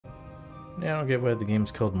I don't get why the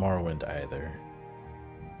game's called Morrowind either.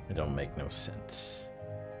 It don't make no sense.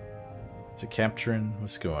 Is it capturing?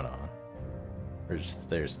 What's going on? There's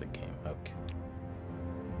the game. Okay.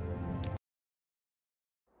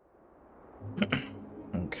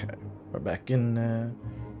 Okay. We're back in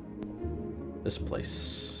this place.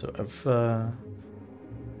 So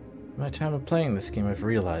my time of playing this game, I've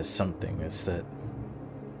realized something. Is that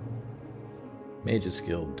Mage's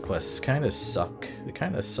Guild quests kind of suck. They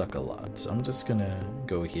kind of suck a lot. So I'm just gonna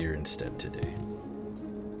go here instead today.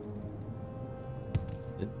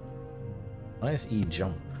 Why is E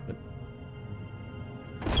jump?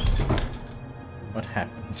 What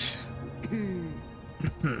happened?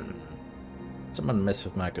 Someone mess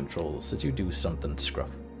with my controls. Did you do something, Scruff?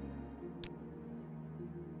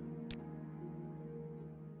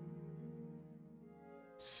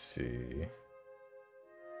 Let's see.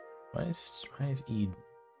 Why is E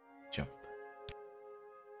jump?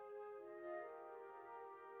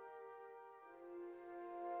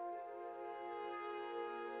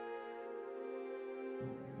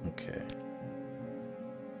 Okay.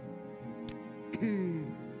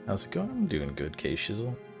 How's it going? I'm doing good,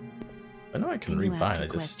 K-Shizzle. I know I can read mine, I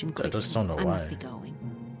just don't know why. I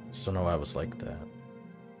just don't know why I was like that.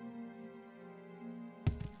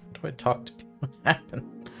 How do I talk to people? What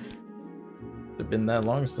happened? Has it been that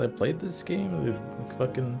long since I played this game?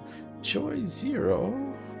 Fucking Joy Zero?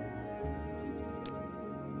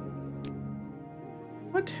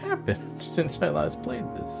 What happened since I last played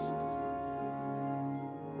this?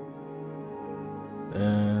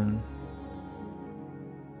 And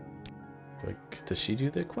like, does she do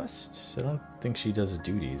the quests? I don't think she does the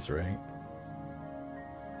duties, right?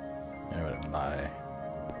 I wouldn't lie.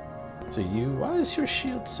 So why is your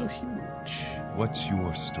shield so huge? What's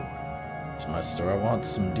your story? It's my story. I want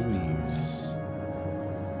some duties.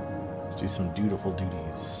 Let's do some dutiful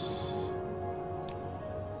duties.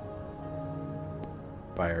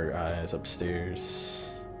 Fire eyes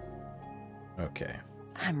upstairs. Okay.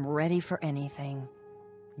 I'm ready for anything.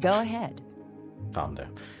 Go ahead. Calm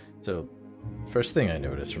down. So, first thing I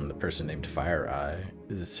noticed from the person named Fire Eye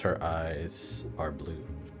is her eyes are blue.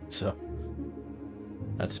 So,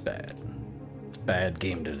 that's bad. It's bad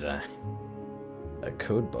game design. A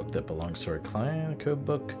code book that belongs to our client. A code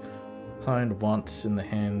book client wants in the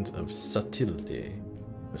hands of Satilde,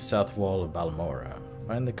 the south wall of Balmora.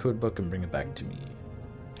 Find the code book and bring it back to me.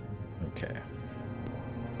 Okay.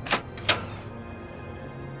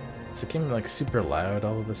 Is the game like super loud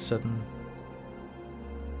all of a sudden?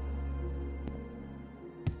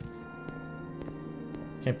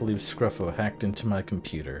 Can't believe Scruffo hacked into my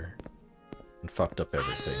computer and fucked up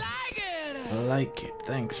everything. I like it.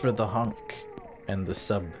 Thanks for the honk and the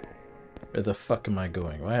sub. Where the fuck am I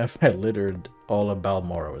going? Why have I littered all of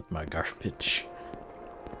Balmora with my garbage?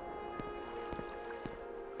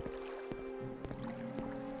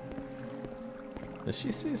 Does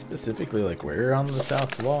she say specifically like where on the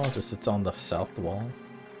south wall? Just it's on the south wall?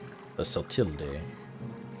 The Sotilde.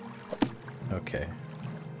 Okay.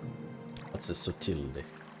 What's the Sotilde?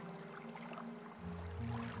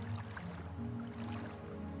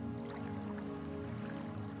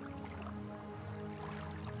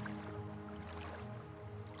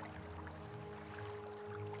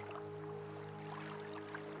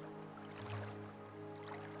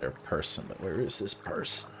 They're a person, but where is this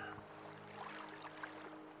person?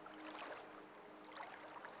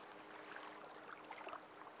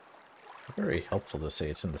 Very helpful to say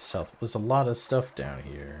it's in the south. There's a lot of stuff down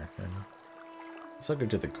here. Let's go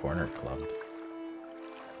to the corner club.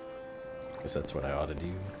 Because that's what I ought to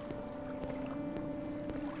do.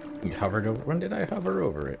 You hovered over. When did I hover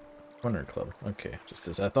over it? Corner club. Okay, just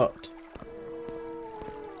as I thought.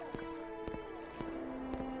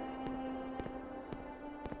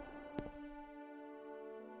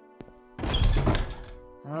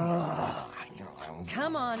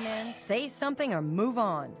 Come on, man. Say something or move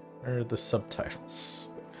on. Where are the subtitles?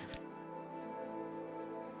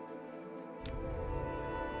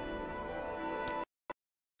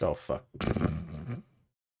 Oh, fuck. I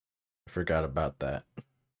forgot about that.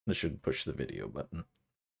 I should push the video button.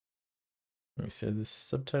 Let me see, the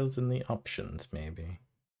subtitles in the options, maybe.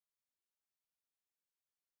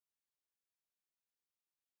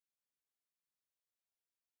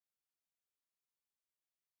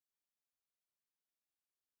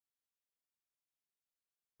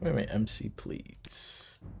 Wait, MC,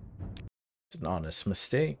 please. It's an honest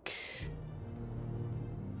mistake.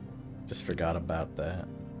 Just forgot about that.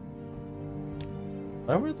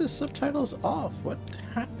 Why were the subtitles off? What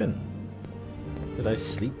happened? Did I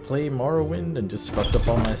sleep play Morrowind and just fucked up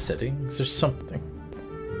all my settings or something?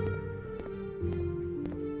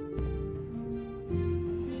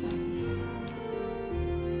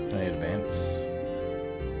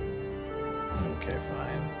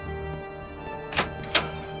 fine.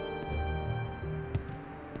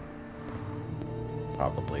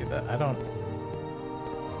 Probably that. I don't...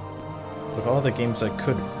 Of all the games I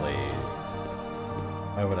could play,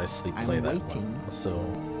 why would I play that one? So...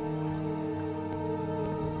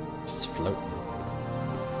 Just floating.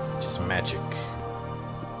 Just magic.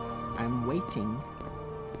 I'm waiting.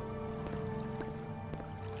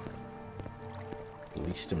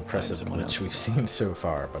 Least impressive glitch we've seen so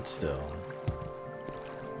far, but still.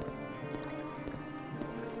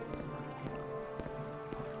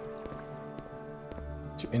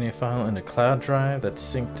 In a file in a cloud drive that's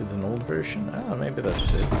synced to an old version? Oh, maybe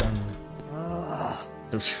that's it then.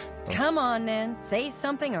 Come on then, say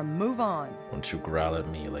something or move on. Don't you growl at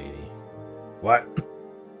me, lady. What?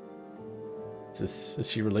 Is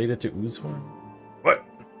she related to Oozhorn? What?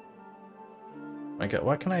 My god,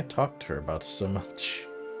 why can I talk to her about so much?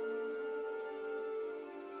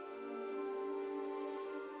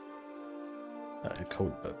 A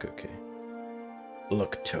code book, okay.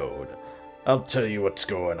 Look, Toad. I'll tell you what's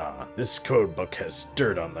going on. This code book has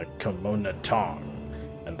dirt on the Kimona Tong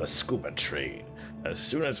and the scuba trade. As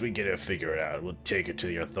soon as we get it figured out, we'll take it to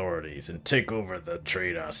the authorities and take over the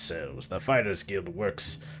trade ourselves. The Fighters Guild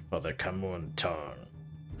works for the Kimona Tong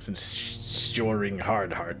since Storing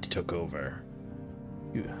Hardheart took over.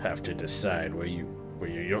 You have to decide where you're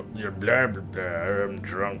blah blah blah. I'm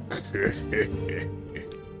drunk. Okay,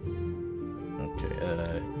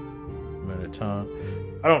 Kimona Tong.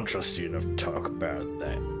 I don't trust you enough to talk about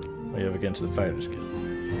that. What do you have against the Fighters Guild?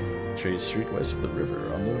 Trade Street west of the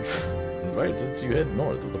river. On the right, as you head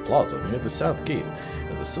north of the plaza near the south gate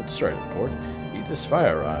of the Silk Strider port. Edith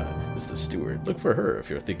Fire Eye is the steward. Look for her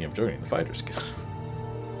if you're thinking of joining the Fighters Guild.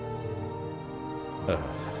 I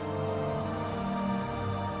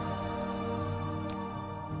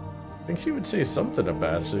think she would say something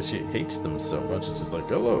about it, so she hates them so much. It's just like,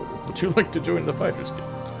 hello, would you like to join the Fighters Guild?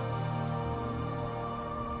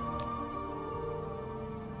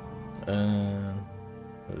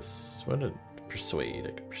 What did persuade?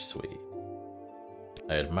 I could persuade.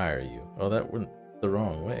 I admire you. Oh, that went the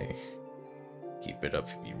wrong way. Keep it up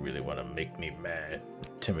if you really want to make me mad.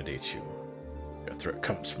 Intimidate you. Your threat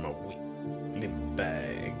comes from a weak limp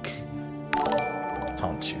bag.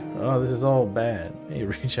 Taunt you. Oh, this is all bad. Hey,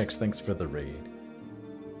 Rejects, thanks for the raid.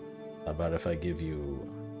 How about if I give you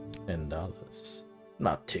 $10?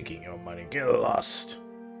 Not taking your money. Get lost.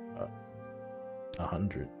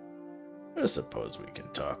 100. I suppose we can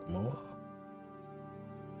talk more.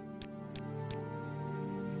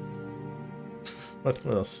 What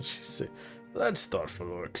else did she say? That's thoughtful,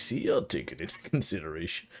 Orcee. I'll take it into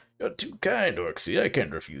consideration. You're too kind, Orcee. I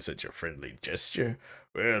can't refuse such a friendly gesture.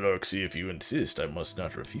 Well, Orcee, if you insist, I must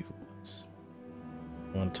not refuse.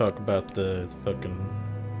 You want to talk about the fucking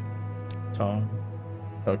Tong?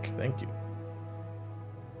 Okay, thank you.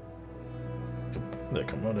 The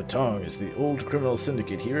Kimona Tong is the old criminal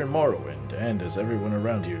syndicate here in Morrowind, and as everyone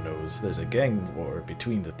around here knows, there's a gang war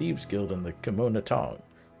between the Thieves Guild and the Kimona Tong.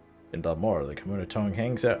 In Balmora, the Kimona Tong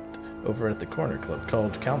hangs out over at the corner club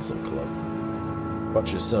called Council Club.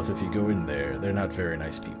 Watch yourself if you go in there. They're not very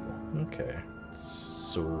nice people. Okay.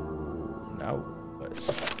 So now what?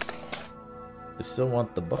 I still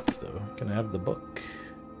want the book though. Can I have the book?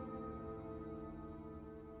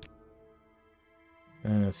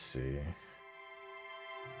 Let's see.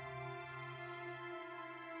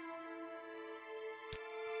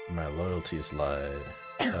 My loyalties lie.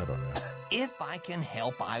 I don't know. If I can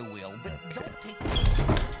help, I will, but Okay. don't take...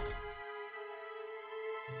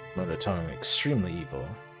 Kimona Tong, extremely evil.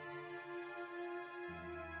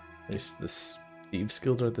 There's this Thieves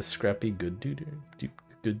Guild are the scrappy good doers.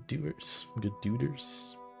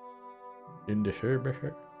 Into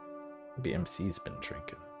her. Maybe MC's been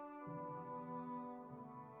drinking.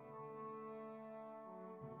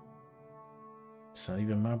 It's not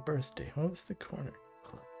even my birthday. What was the corner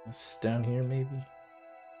club? It's down here, maybe?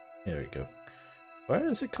 There we go. Why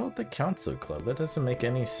is it called the Council Club? That doesn't make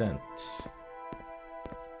any sense.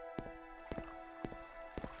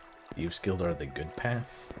 Thieves Guild are the good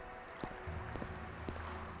path?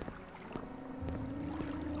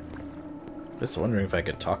 Just wondering if I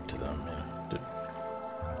could talk to them. Yeah.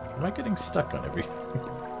 Am I getting stuck on everything?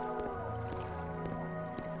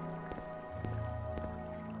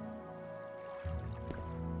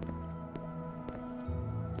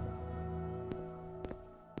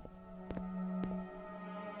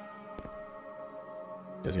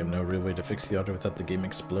 Guess you have no real way to fix the audio without the game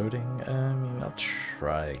exploding? I mean, I'll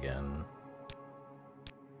try again.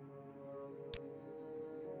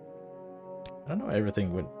 I don't know why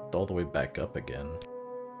everything went all the way back up again.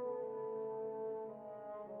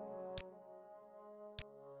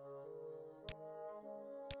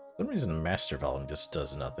 reason Master Volume just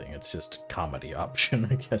does nothing. It's just a comedy option,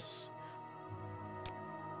 I guess.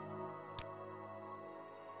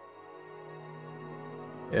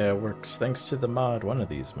 Yeah, it works thanks to the mod, one of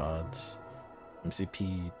these mods.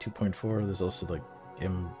 MCP 2.4, there's also like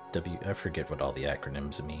MW, I forget what all the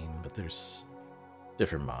acronyms mean, but there's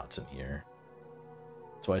different mods in here.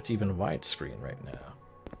 That's why it's even widescreen right now.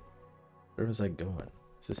 Where was I going?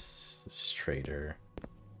 Is this trader?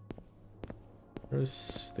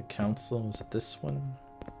 Where's the council? Is it this one?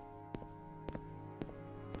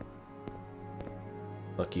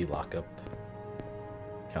 Lucky Lockup.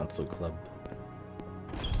 Council Club.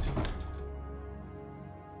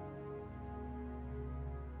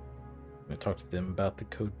 I'm gonna talk to them about the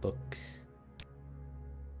code book.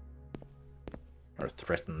 Or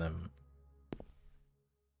threaten them.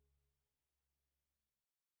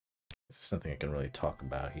 This is something I can really talk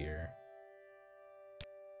about here.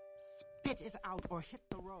 Spit it out or hit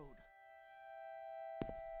the road.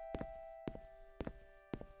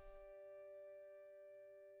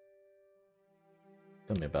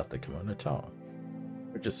 Tell me about the Kimono Town.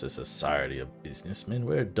 We're just a society of businessmen.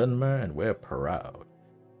 We're Dunmer and we're proud.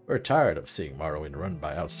 We're tired of seeing Morrowind run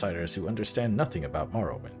by outsiders who understand nothing about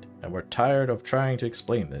Morrowind, and we're tired of trying to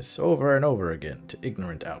explain this over and over again to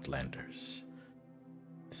ignorant outlanders.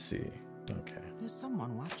 Let's see. Okay. There's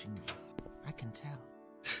someone watching me. I can tell.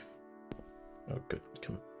 Oh, good.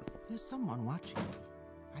 Come. There's someone watching me.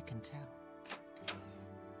 I can tell.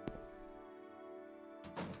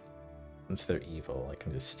 Since they're evil, I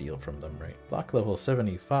can just steal from them, right? Block level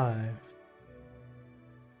 75.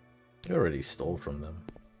 I already stole from them.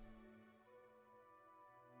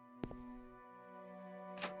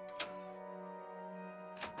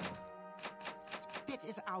 Spit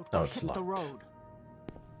it out Oh, or it's hit locked. the road.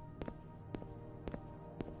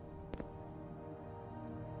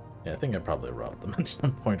 Yeah, I think I probably robbed them at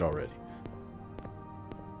some point already.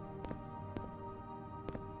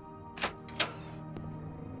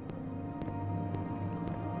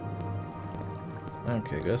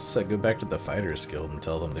 Okay, I guess I go back to the Fighters Guild and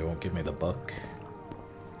tell them they won't give me the book.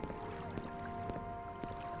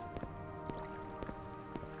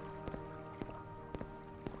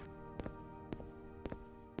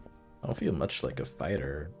 I don't feel much like a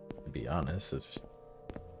fighter, to be honest. It's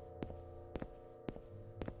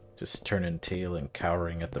just turning tail and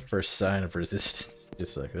cowering at the first sign of resistance.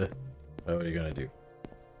 Just like, what are you gonna do?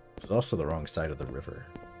 It's also the wrong side of the river.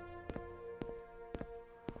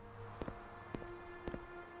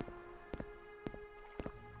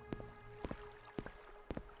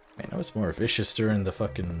 Man, I was more vicious during the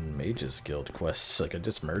fucking Mages Guild quests. Like, I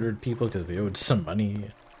just murdered people because they owed some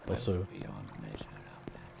money. Also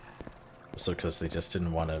because they just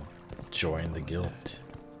didn't want to join the guild.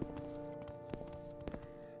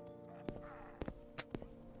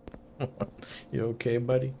 You okay,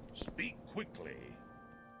 buddy? Speak quickly.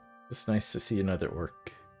 It's nice to see another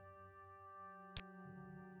orc.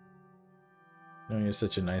 No, you're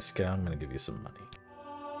such a nice guy. I'm gonna give you some money.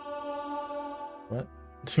 What?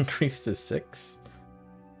 It's increased to 6?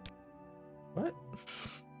 What?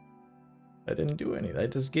 I didn't do anything. I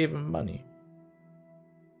just gave him money.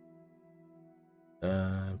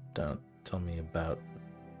 Don't tell me about...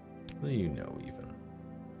 What do you know, even?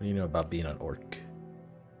 What do you know about being an orc?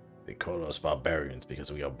 They call us barbarians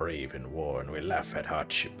because we are brave in war and we laugh at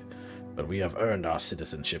hardship. But we have earned our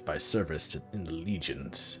citizenship by service in the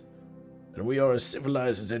legions. And we are as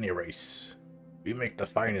civilized as any race. We make the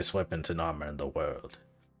finest weapons and armor in the world.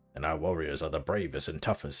 And our warriors are the bravest and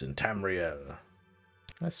toughest in Tamriel.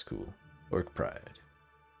 That's cool. Orc pride.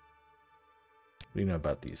 What do you know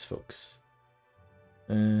about these folks?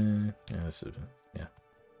 Yeah, yeah.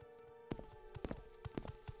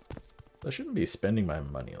 I shouldn't be spending my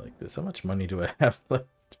money like this. How much money do I have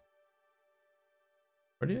left?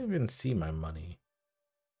 Where do you even see my money?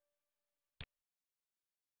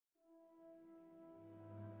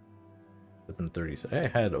 I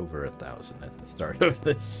had over 1,000 at the start of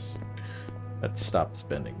this. Let's stop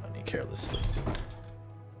spending money carelessly.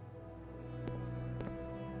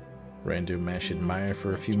 Random mash admire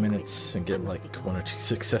for a few minutes and get like 1 or 2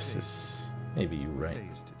 successes. Maybe you're right.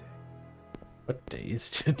 What day is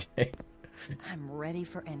today? I'm ready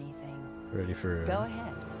for anything. Ready for... Go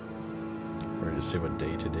ahead. Ready to say what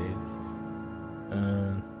day today is?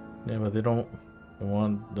 Yeah, but they don't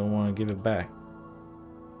want to give it back.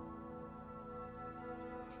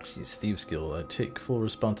 She's Thieves Guild. I take full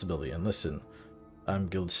responsibility. And listen, I'm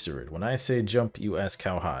Guild Steward. When I say jump, you ask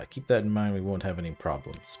how high. Keep that in mind, we won't have any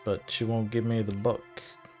problems. But she won't give me the book.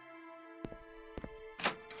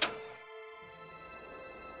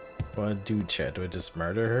 What do I do, Chad? Do I just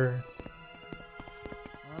murder her?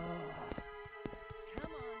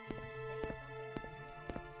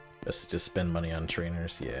 Best to just spend money on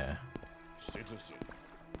trainers, yeah. Citizen.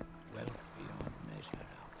 Wealth beyond measure.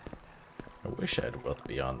 I wish I had wealth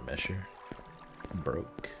beyond measure. I'm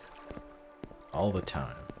broke. All the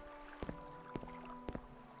time.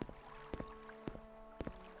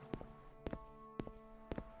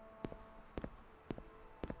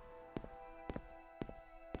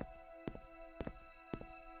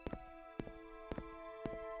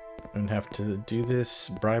 And have to do this,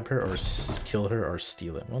 bribe her, or kill her, or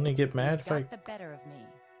steal it. Won't you get mad if I... Got the better of me.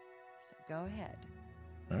 So go ahead.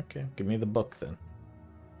 Okay, give me the book then.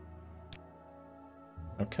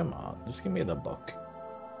 Oh, come on. Just give me the book.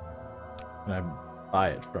 And I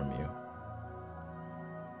buy it from you.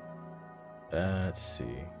 Let's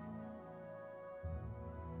see.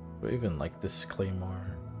 Do I even like this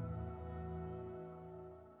claymore?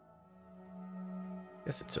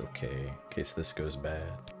 Guess it's okay, in case this goes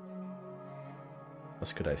bad. What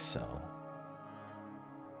else could I sell?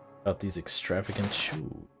 About these extravagant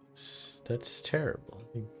shoes. That's terrible.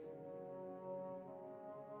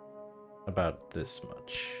 About this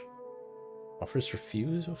much. Offers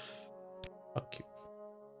refuse? Fuck you.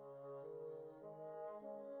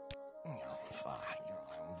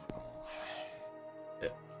 Yeah.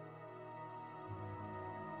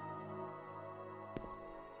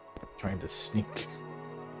 Trying to sneak.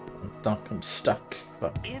 I'm stuck.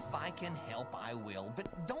 Fuck. If I can help, I will,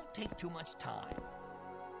 but don't take too much time.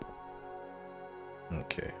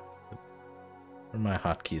 Okay. Where are my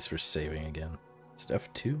hotkeys for saving again? Is it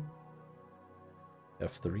F2?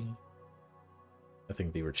 F3? I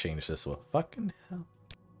think they were changed this one. Fucking hell.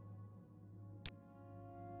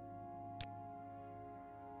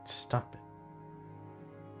 Stop it.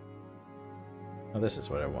 Oh, this is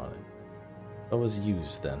what I wanted. What was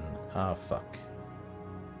used then? Ah, fuck.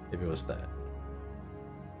 Maybe it was that.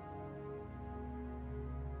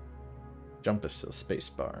 Jump is still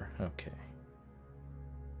spacebar. Okay.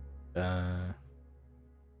 That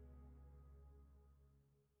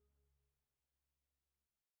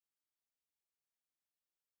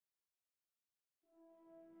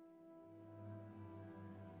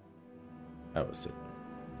was it.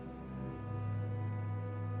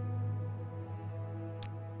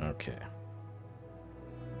 Okay.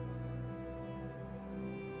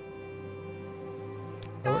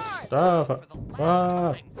 Stop!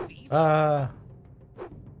 Ah!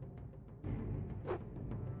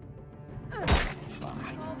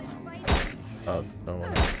 Oh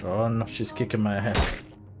no! Oh no! She's kicking my ass.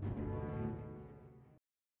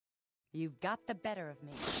 You've got the better of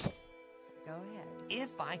me. So go ahead.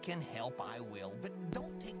 If I can help, I will, but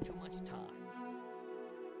don't take too much time.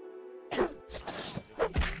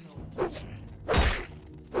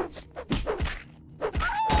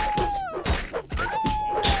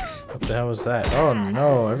 What the hell was that? Oh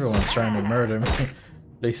no! Everyone's trying to murder me.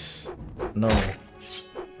 Please, no.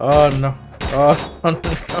 Oh no! Oh no!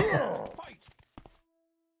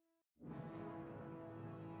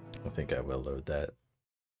 I think I will load that.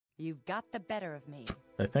 You've got the better of me.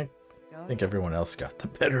 I think Go think ahead. everyone else got the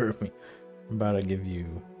better of me. I'm about to give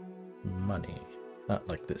you money. Not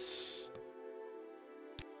like this.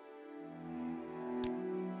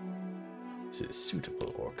 This is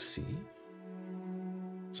suitable, Orcee.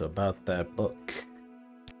 So about that book.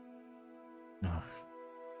 Oh.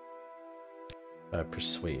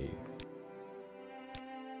 Persuade.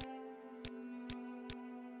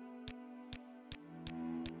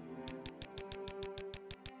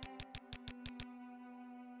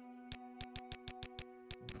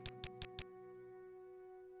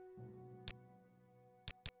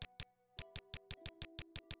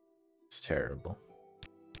 It's terrible.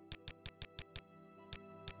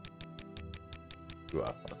 You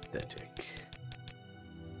are pathetic.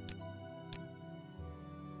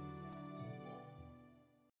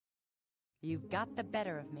 You've got the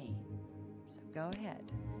better of me. So go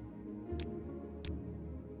ahead.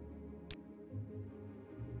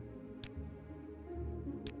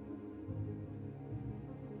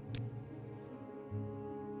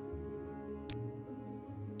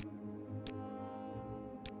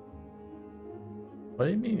 What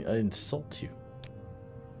do you mean I insult you?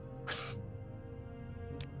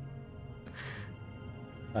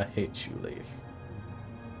 I hate you, lady.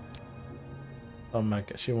 Oh my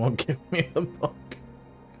god, she won't give me the book.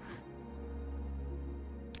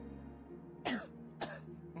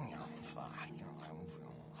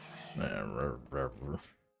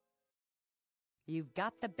 You've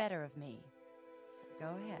got the better of me. So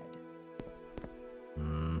go ahead.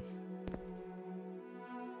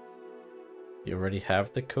 You already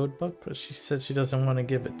have the code book, but she said she doesn't want to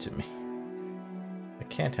give it to me. I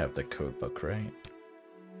can't have the code book, right?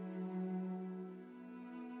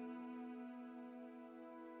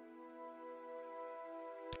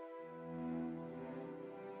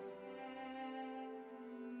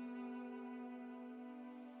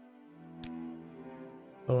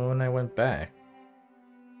 it back.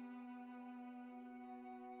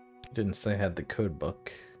 It didn't say I had the code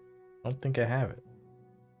book. I don't think I have it.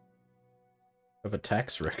 I have a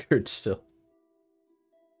tax record still.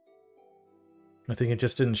 I think it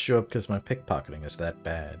just didn't show up because my pickpocketing is that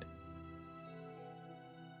bad.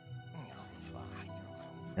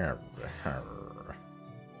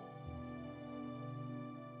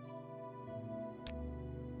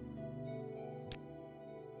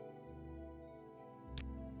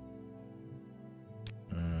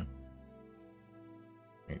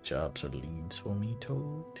 Any jobs or leads for me,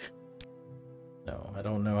 Toad? No, I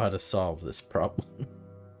don't know how to solve this problem.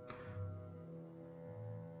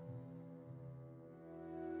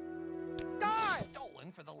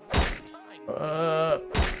 Stolen for the last time.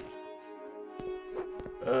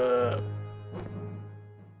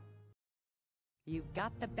 You've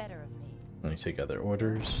got the better of me. Let me take other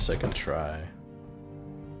orders. Second try.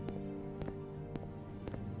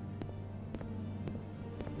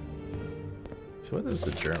 So what does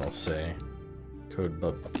the journal say? Code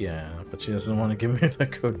book, yeah, but she doesn't want to give me the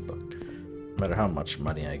code book. No matter how much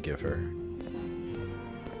money I give her.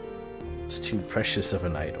 It's too precious of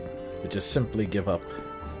an item. To just simply give up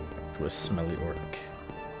to a smelly orc.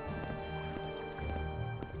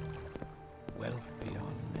 Wealth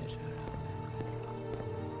beyond measure.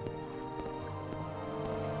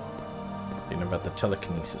 You know about the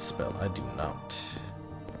telekinesis spell? I do not.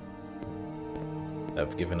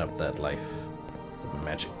 I've given up that life of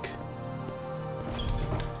magic.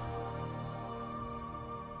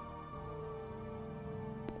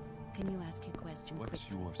 Can you ask your question? What's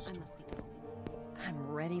quickly? yours? I must be going.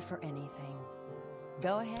 I'm ready for anything.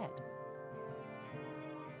 Go ahead.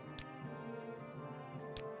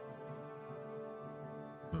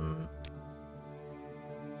 Oh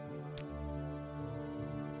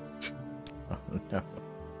no.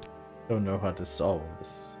 Don't know how to solve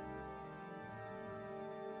this.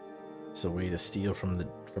 It's a way to steal from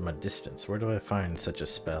a distance. Where do I find such a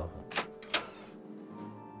spell?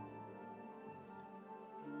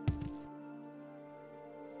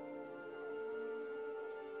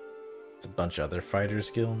 It's a bunch of other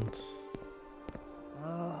fighters guilds.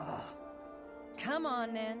 Oh. Come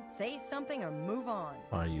on, then. Say something or move on.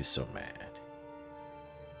 Why are you so mad?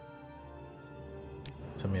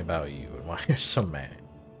 Tell me about you and why you're so mad.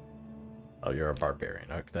 Oh, you're a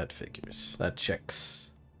barbarian. Okay, that figures. That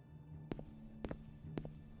checks.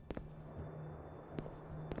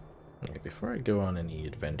 Okay, before I go on any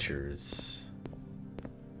adventures...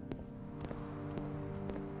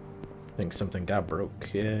 I think something got broke.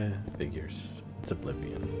 Yeah, figures. It's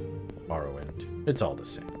Oblivion. Morrowind. It's all the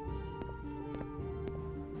same.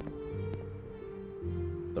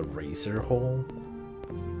 The razor hole?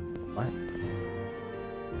 What?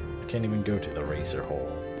 I can't even go to the razor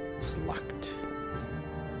hole. It's locked.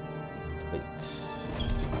 Plates.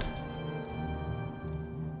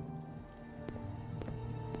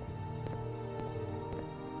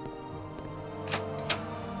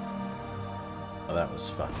 Oh, that was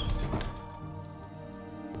fun.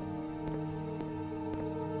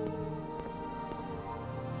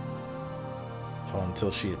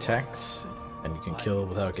 Until she attacks, and you can kill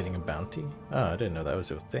without getting a bounty? Oh, I didn't know that was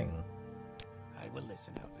a thing. I will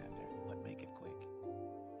listen, Outlander, but make it quick.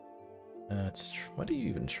 What do you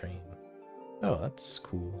even train? Oh, that's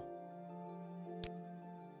cool.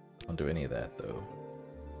 Don't do any of that, though.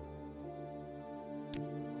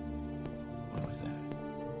 What was that?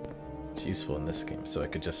 It's useful in this game, so I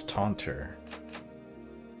could just taunt her.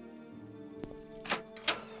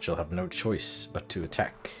 She'll have no choice but to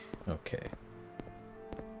attack. Okay.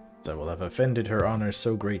 I will have offended her honor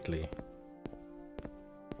so greatly.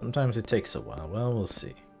 Sometimes it takes a while. Well, we'll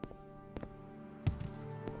see.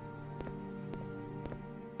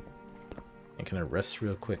 And can I rest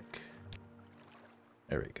real quick?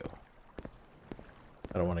 There we go.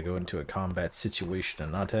 I don't want to go into a combat situation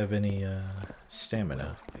and not have any stamina.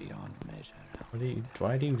 Wealth beyond measure.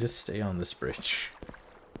 Why do you just stay on this bridge?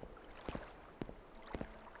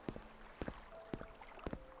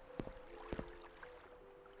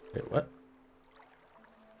 Wait, what?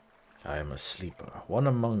 I am a sleeper, one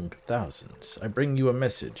among thousands. I bring you a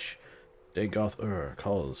message. Dagoth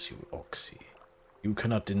calls you Orcee. You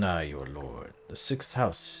cannot deny your lord. The sixth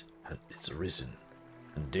house is arisen,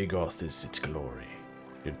 and Dagoth is its glory.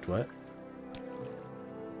 What?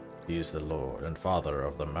 He is the lord and father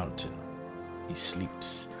of the mountain. He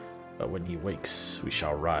sleeps, but when he wakes, we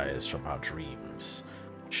shall rise from our dreams.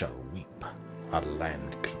 We shall weep our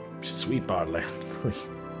land, sweep our land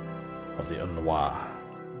clean of the Unwa.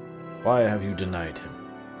 Why have you denied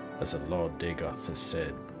him? As the Lord Dagoth has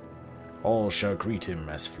said, all shall greet him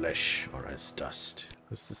as flesh or as dust.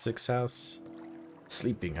 What's the sixth house?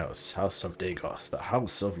 Sleeping house, house of Dagoth, the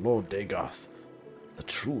house of Lord Dagoth. The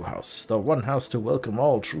true house, the one house to welcome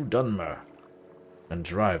all true Dunmer, and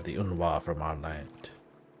drive the Unwa from our land.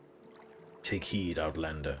 Take heed,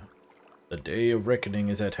 Outlander. The day of reckoning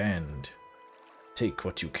is at hand. Take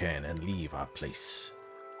what you can and leave our place.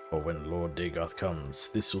 For when Lord Dagoth comes,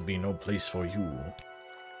 this will be no place for you.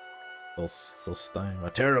 Solstheim, a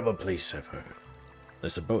terrible place, I've heard.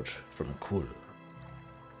 There's a boat from Kul.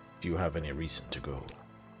 Do you have any reason to go?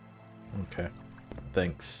 Okay.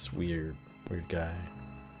 Thanks, weird guy.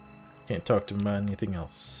 Can't talk to him about anything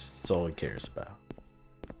else. That's all he cares about.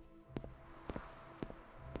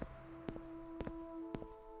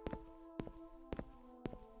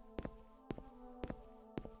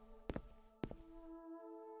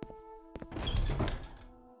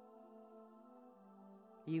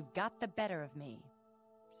 You've got the better of me,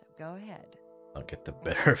 so go ahead. I'll get the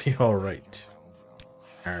better of you, alright.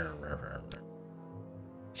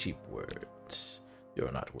 Cheap words.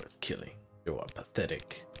 You're not worth killing. You are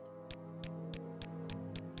pathetic.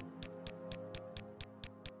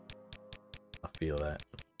 I feel that.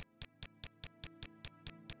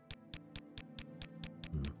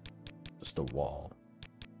 Just a wall.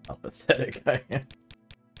 How pathetic I am.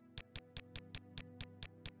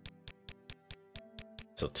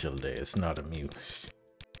 So Tilde is not amused.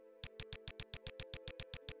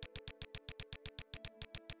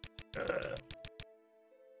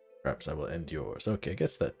 Perhaps I will end yours. Okay, I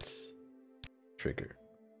guess that's trigger.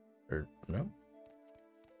 Or no?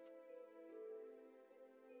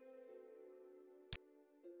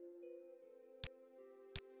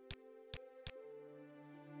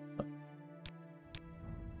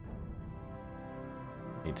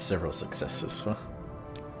 Need several successes, huh?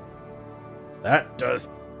 That does.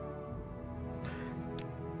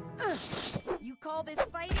 You call this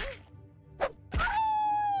fighting?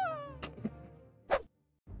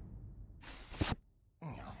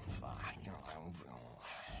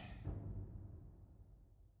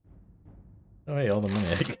 Oh, hey, all the money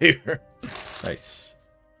I gave her. Nice.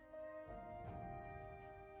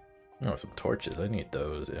 Oh, some torches. I need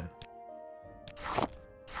those, yeah.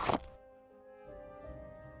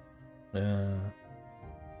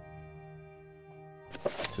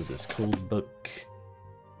 So this cold book.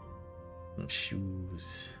 Some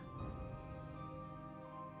shoes.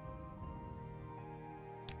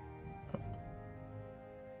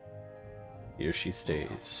 Here she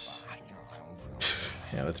stays.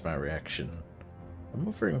 Yeah, that's my reaction. I'm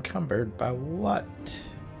over encumbered by what?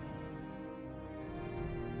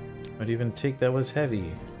 What even take that was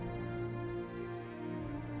heavy?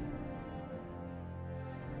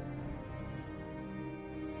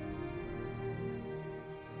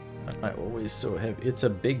 Am I always so heavy? It's a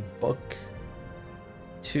big book.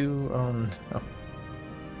 Two on. Oh.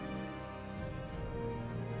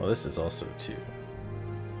 Well, this is also two.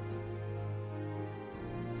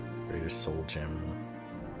 Greater Soul Gem.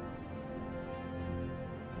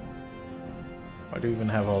 Why do we even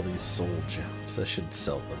have all these soul gems? I should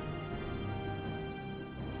sell them.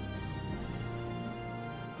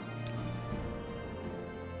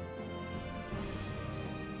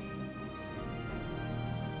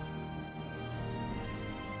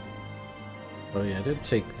 Oh yeah, I did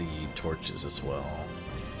take the torches as well.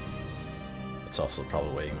 It's also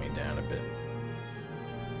probably weighing me down a bit.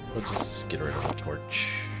 We'll just get rid of the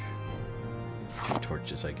torch. 2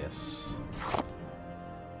 torches, I guess.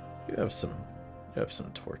 You have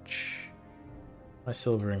some torch. My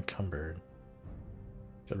silver encumbered.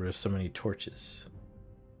 Got rid of so many torches.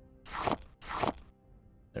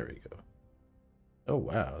 There we go. Oh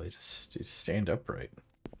wow, they just stand upright.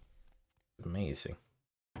 Amazing.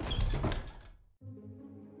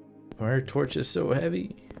 Why are torches so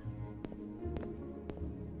heavy?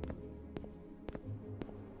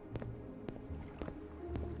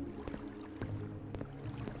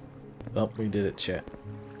 Well, we did it, chat.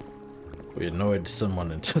 We annoyed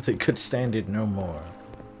someone until they could stand it no more.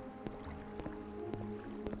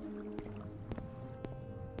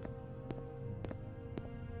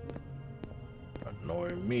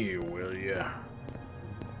 Annoy me, will ya?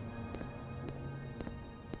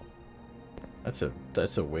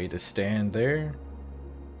 That's a way to stand there.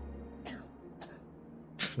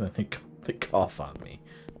 Then they cough on me.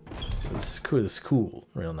 This is cool.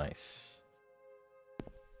 Real nice.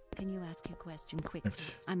 Can you ask your question quickly?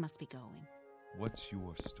 I must be going. What's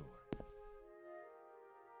your story?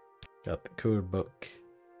 Got the code book.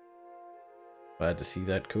 Glad to see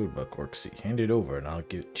that code book, Orcee. Hand it over and I'll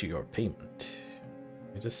get you your payment.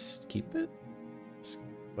 I just keep it?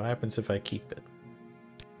 What happens if I keep it?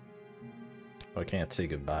 I can't say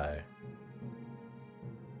goodbye.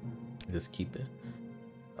 Just keep it.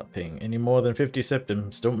 Not paying any more than 50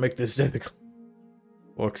 septims. Don't make this difficult.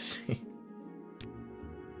 Orcee.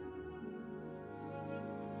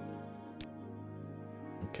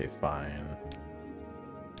 Okay, fine.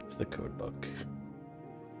 It's the code book.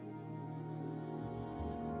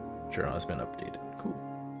 Journal has been updated. Cool.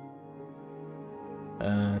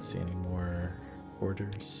 Let's see any more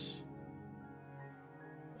orders.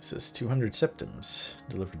 It says 200 septims.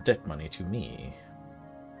 Deliver debt money to me.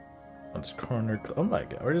 Once corner club. Oh my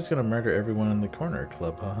god, we're just gonna murder everyone in the corner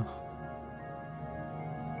club, huh?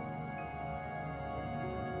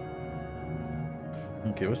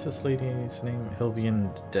 Okay, what's this lady's name?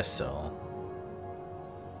 Hilvian Dessel.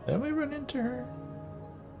 Did we run into her?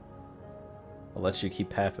 I'll let you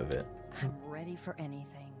keep half of it. I'm ready for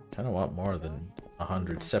anything. Kinda want more than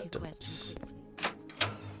 100 septims.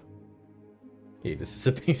 Hey, this is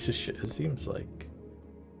a piece of shit, it seems like.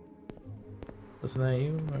 Wasn't that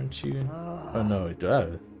you? Aren't you? Oh no,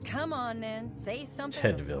 Come on then, say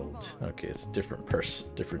something. Tedvild. Okay, it's different person,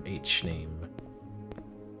 different H name.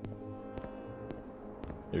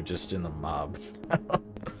 They're just in the mob.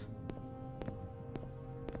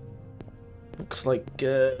 Looks like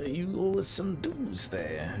you owe us some dues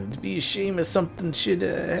there. It'd be a shame if something should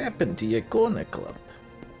happen to your corner club.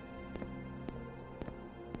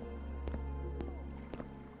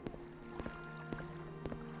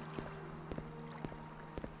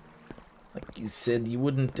 Like you said you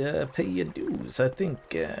wouldn't pay your dues. I think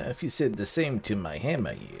if you said the same to my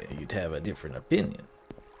hammer here, you'd have a different opinion.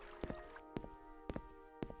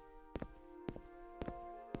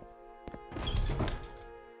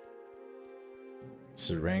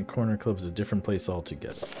 Saran Corner Club's a different place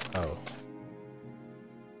altogether. Oh.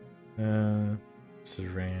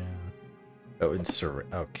 Saran. Oh, in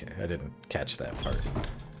Saran. Okay, I didn't catch that part.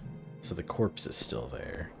 So the corpse is still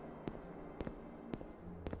there.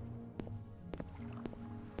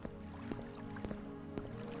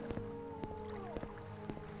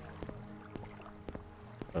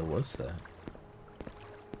 What was that?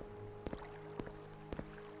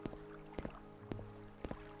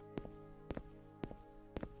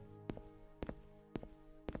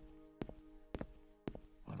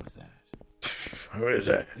 What is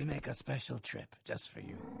that? We make a special trip just for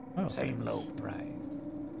you. Oh, Same nice. low price.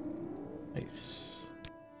 Nice.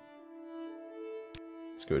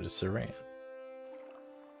 Let's go to Saran.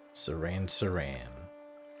 Saran.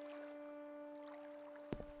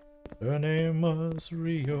 Her name was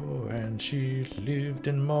Rio, and she lived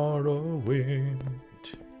in Morrowind.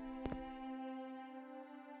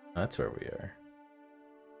 That's where we are.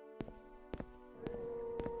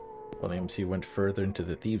 Well, AMC went further into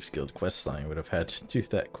the Thieves Guild questline, would have had to do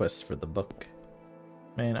that quest for the book.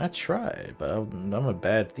 Man, I tried, but I'm a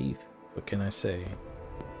bad thief. What can I say?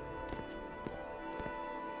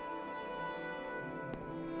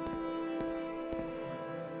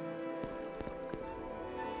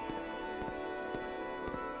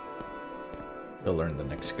 You'll learn the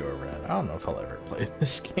next go around. I don't know if I'll ever play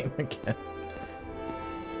this game again.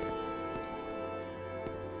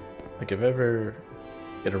 Like, if I ever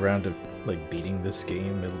get around to like beating this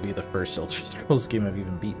game, it'll be the first Elder Scrolls game I've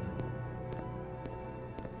even beaten.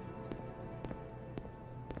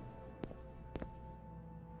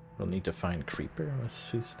 We'll need to find Creeper.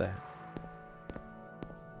 Who's that?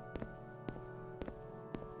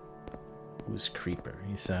 Who's Creeper?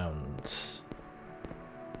 He sounds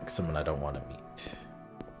like someone I don't want to meet.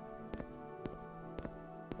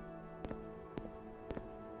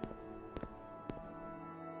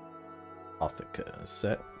 Apotheca, is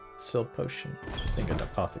that sell potion? I think an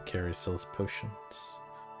apothecary sells potions.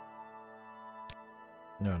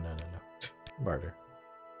 No. Barter.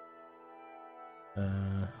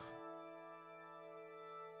 Yeah,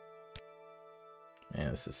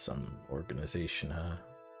 this is some organization, huh?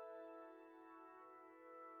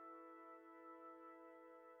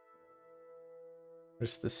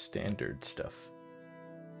 Where's the standard stuff?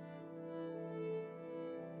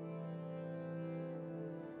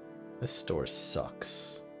 This store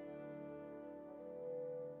sucks.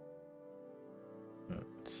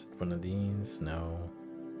 It's one of these? No.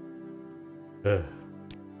 Ugh.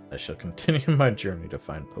 I shall continue my journey to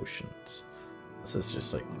find potions. This is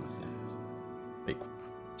just like... What was that? Like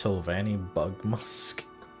Tilvani Bug Musk.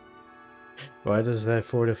 Why does that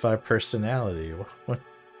fortify personality? What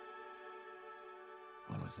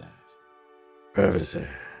was that? Professor.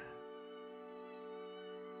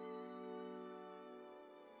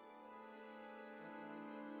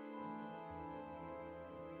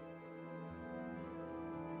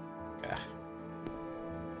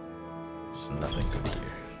 There's nothing good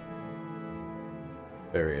here.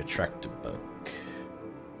 Very attractive bug.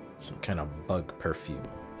 Some kind of bug perfume.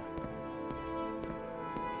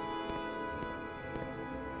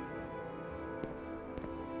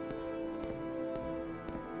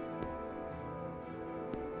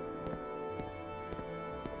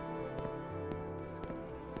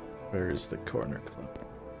 Where is the corner club?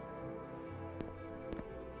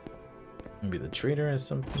 Maybe the trader has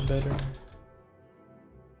something better.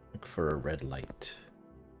 Look for a red light.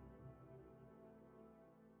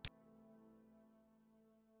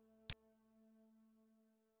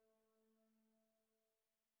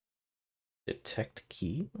 Detect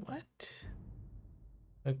key? What?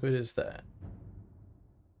 How good is that?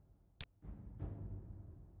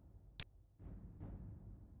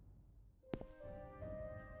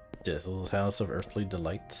 Dizzle's House of Earthly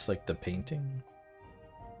Delights, like the painting?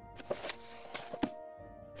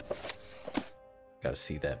 Gotta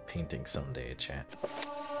see that painting someday, chat.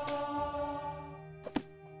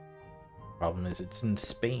 Problem is, it's in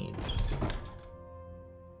Spain.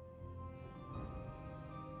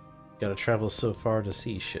 Gotta travel so far to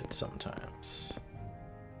see shit sometimes.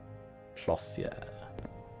 Clothia.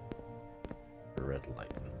 Red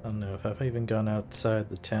light. I don't know if I've even gone outside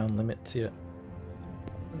the town limits yet.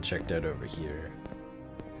 And checked out over here.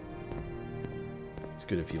 It's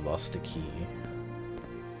good if you lost a key.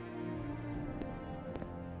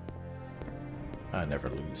 I never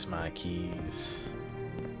lose my keys.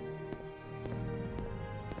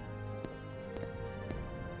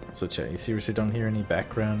 So chat, you seriously don't hear any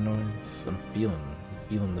background noise? I'm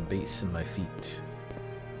feeling the bass in my feet.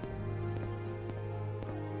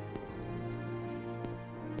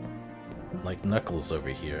 Like Knuckles over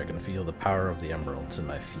here, I can feel the power of the emeralds in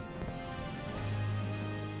my feet.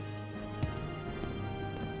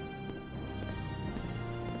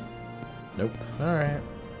 Nope. Alright.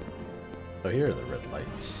 So here are the red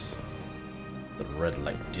lights. The red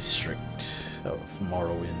light district of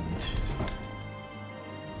Morrowind.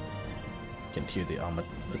 Can't hear the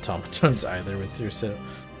automatons either with your set.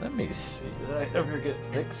 Let me see. Did I ever get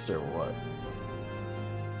fixed or what?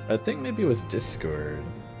 I think maybe it was Discord.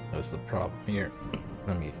 That was the problem here.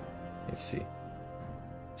 Let's see.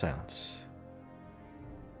 Silence.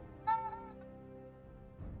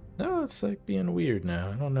 No, it's like being weird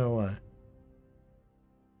now. I don't know why.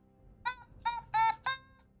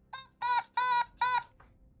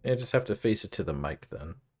 I just have to face it to the mic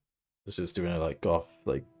then. It's just doing it like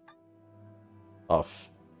off,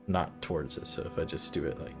 not towards it. So if I just do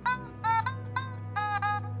it like,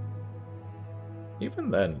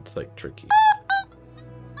 even then it's like tricky.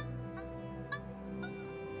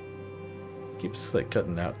 Keeps like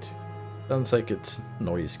cutting out. Sounds like it's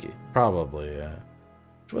noise gate. Probably, yeah.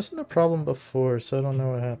 Which wasn't a problem before, so I don't know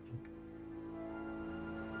what happened.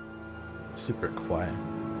 Super quiet.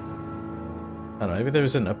 I don't know, maybe there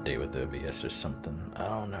was an update with the OBS or something. I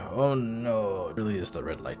don't know. Oh no, it really is the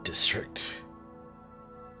red light district.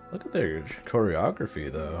 Look at their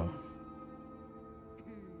choreography though.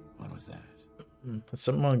 What was that? Is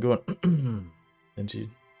someone going Didn't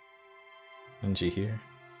you hear?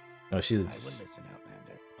 No, she's I will listen,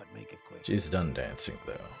 Outlander, but make it quick. she's done dancing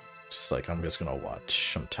though. Just like, I'm just gonna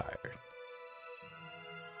watch. I'm tired.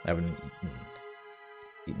 I haven't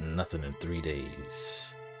eaten nothing in 3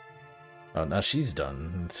 days. Oh, now she's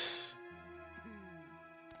done.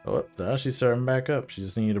 Oh, now she's starting back up. She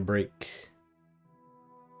just needed a break.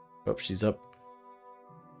 Oh, she's up.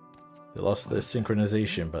 They lost their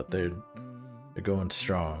synchronization, but they're going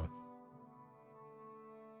strong.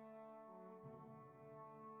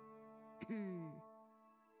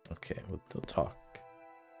 Okay, we'll talk.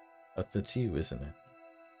 But that's you, isn't it?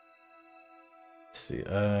 Let's see,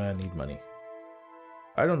 I need money.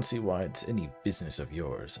 I don't see why it's any business of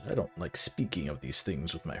yours. I don't like speaking of these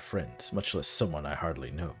things with my friends, much less someone I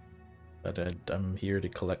hardly know. But I'm here to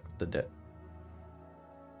collect the debt.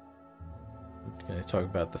 Can I talk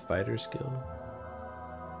about the Fighters Guild?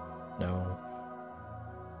 No.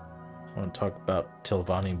 I want to talk about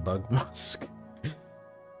Tilvani Bug Musk.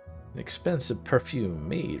 An expensive perfume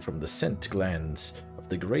made from the scent glands of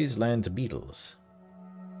the Grazeland beetles.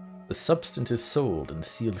 The substance is sold in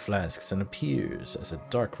sealed flasks and appears as a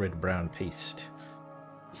dark red-brown paste.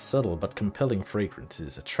 The subtle but compelling fragrance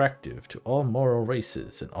is attractive to all moral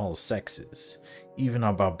races and all sexes. Even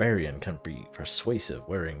a barbarian can be persuasive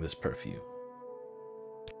wearing this perfume.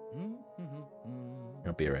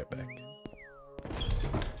 I'll be right back.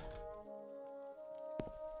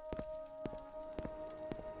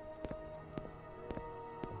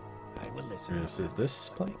 I will listen. Is this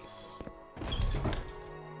place?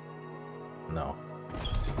 No.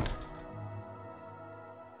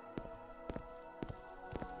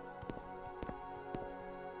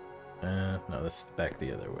 No, Let's back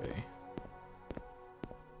the other way.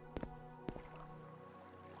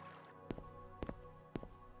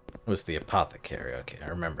 It was the apothecary. Okay, I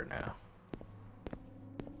remember now.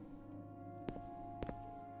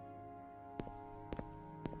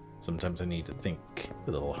 Sometimes I need to think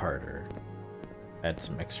a little harder. Add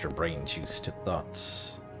some extra brain juice to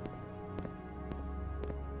thoughts.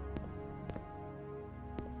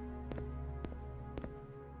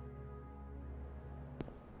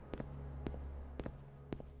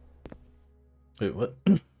 Wait, what?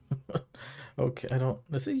 Okay, I don't...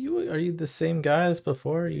 Is it you? Are you the same guy as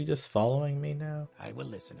before? Are you just following me now? I will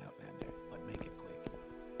listen, Outlander, but make it quick.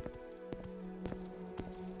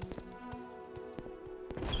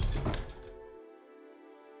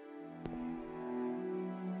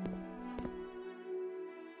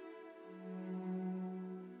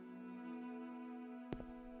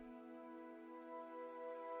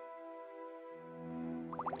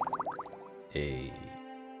 Hey.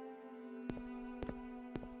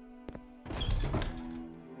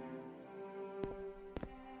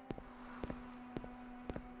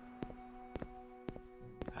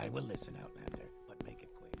 I will listen, Outlander, but make it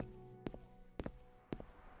quick.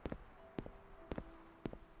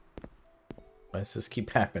 Why does this keep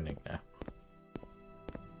happening now?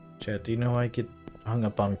 Chat, do you know I get hung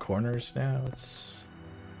up on corners now? What's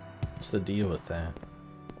the deal with that?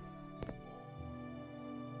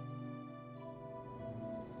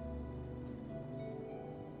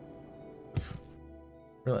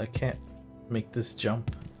 Really, I can't make this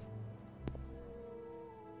jump.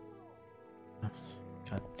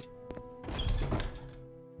 God.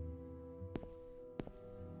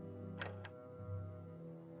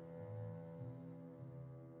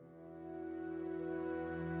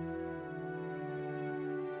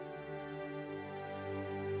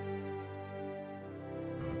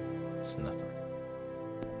 It's nothing.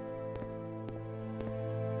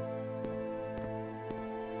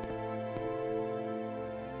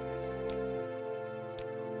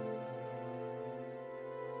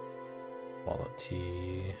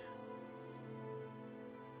 Quality.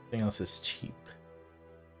 Everything else is cheap.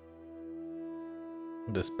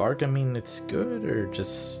 Does bargain mean it's good or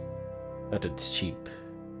just that it's cheap?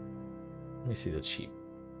 Let me see the cheap.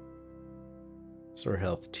 Store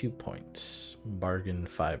health 2 points. Bargain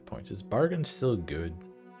 5 points. Is bargain still good?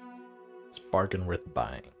 Is bargain worth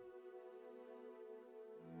buying?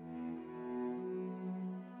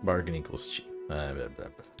 Bargain equals cheap. Blah, blah, blah.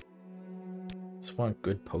 Just want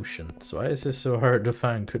good potions. Why is it so hard to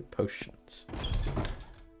find good potions?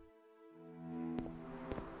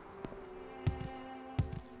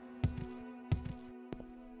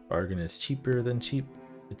 Bargain is cheaper than cheap.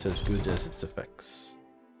 It's as good as its effects.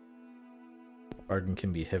 Bargain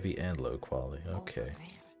can be heavy and low quality. Okay.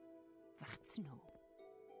 That's no.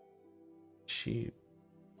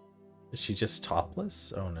 Is she just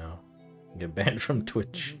topless? Oh no. Get banned from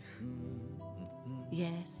Twitch.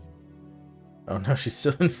 Yes. Oh no, she's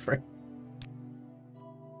still in frame.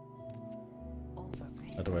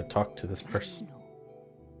 How do I talk to this person?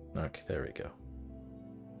 Okay, there we go.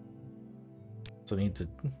 So I need to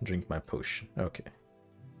drink my potion. Okay.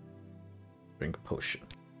 Drink a potion.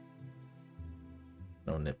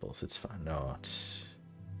 No nipples, it's fine. No, it's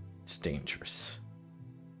dangerous.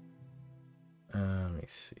 Let me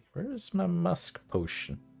see. Where's my musk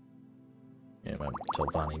potion? Yeah, my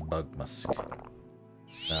Telvanni bug musk.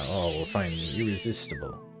 Now all will find me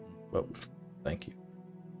irresistible. Well, thank you.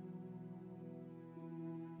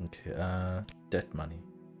 Okay, debt money.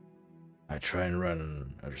 I try and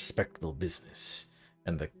run a respectable business,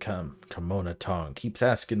 and the Kamona Tong keeps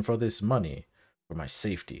asking for this money for my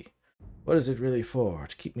safety. What is it really for?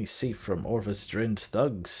 To keep me safe from Orvis Dren's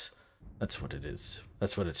thugs? That's what it is.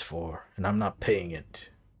 That's what it's for, and I'm not paying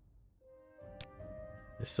it.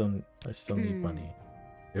 I still need money.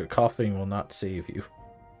 Your coughing will not save you.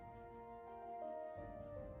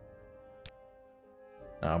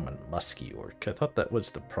 Now I'm a musky orc. I thought that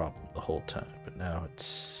was the problem the whole time, but now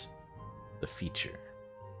it's the feature.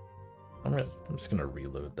 I'm just gonna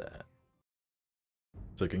reload that.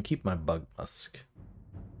 So I can keep my bug musk.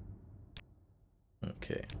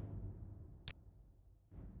 Okay.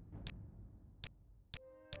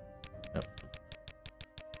 Yep.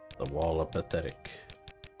 The wall of pathetic.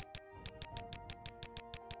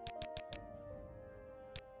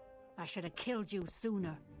 I should have killed you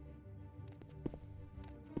sooner.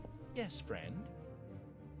 Yes, friend.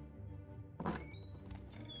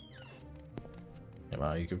 Come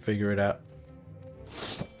on, you can figure it out.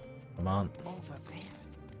 Come on. Over there.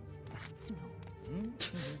 That's no.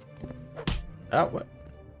 Oh, what?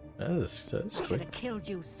 That is I should quick. have killed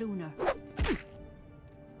you sooner.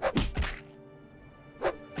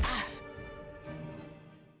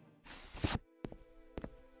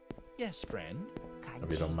 Yes, friend. Hope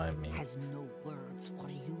you don't mind me. Has no words for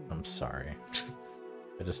you. I'm sorry.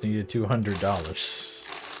 I just needed $200.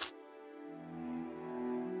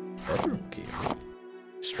 Bedroom key.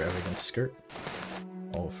 Extravagant skirt.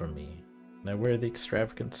 All for me. Can I wear the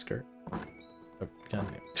extravagant skirt? Oh, can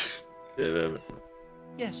I?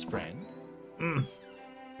 Yes, friend.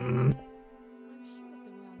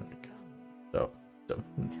 So,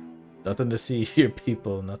 nothing to see here,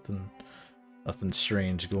 people. Nothing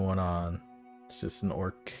strange going on. It's just an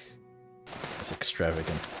orc. This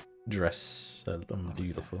extravagant dress. I'm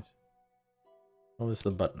beautiful. What was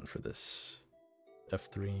the button for this?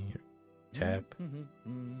 F3? Tab?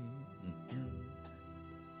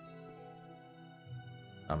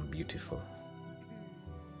 I'm beautiful.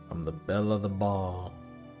 I'm the belle of the ball.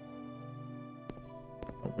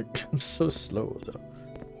 Oh my God, I'm so slow though.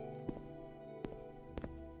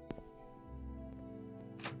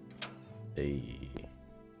 Hey.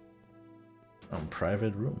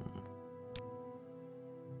 Private room.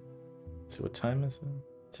 So what time is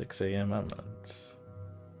it? 6 a.m. I'm not.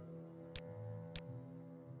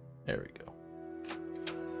 There we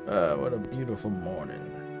go. What a beautiful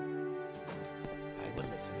morning. I will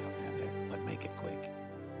listen, Outlander, but make it quick.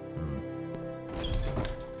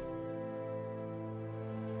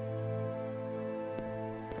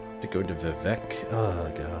 To go to Vivek?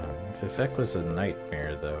 Oh god. Vivek was a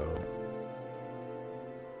nightmare though.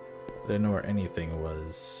 I didn't know where anything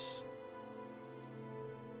was.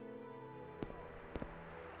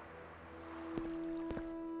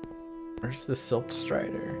 Where's the Silt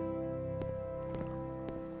Strider?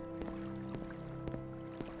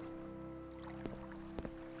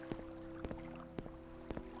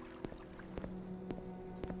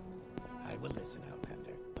 I will listen,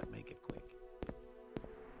 Outlander, but make it quick.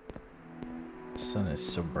 The sun is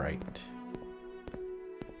so bright.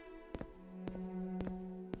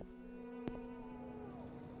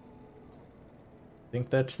 I think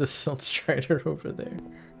that's the Silt Strider over there.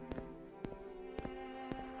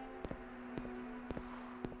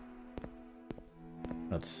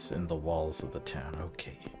 That's in the walls of the town,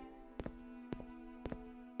 okay.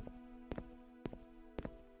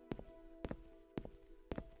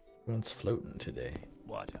 Everyone's floating today.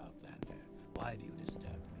 What, Outlander? Why do you disturb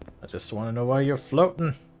me? I just want to know why you're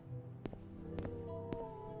floating.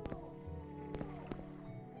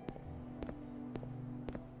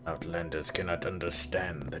 Outlanders cannot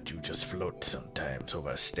understand that you just float sometimes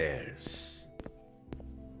over stairs.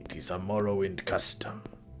 It is a Morrowind custom.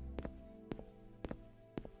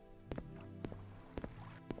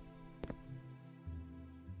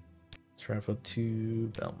 Travel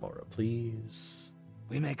to Balmora, please.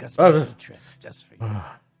 We make a special trip just for you.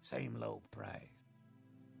 Same low price.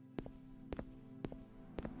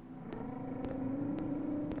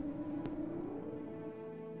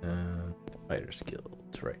 Fighter's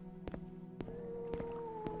Guild, right.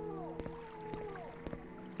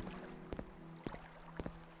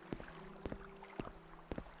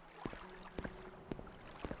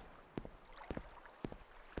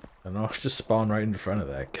 I don't know, I just spawned right in front of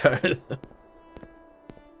that guy.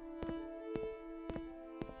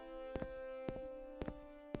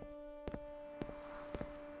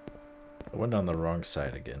 I went on the wrong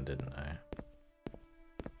side again, didn't I?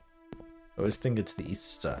 I always think it's the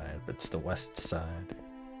east side, but it's the west side.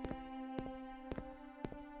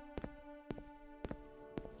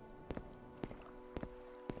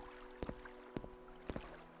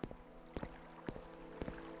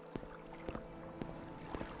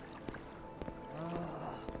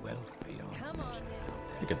 Wealth beyond measure.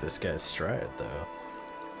 Look at this guy's stride, though.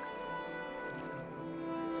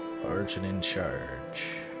 Large and in charge.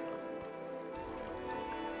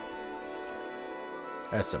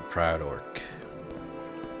 That's a proud orc.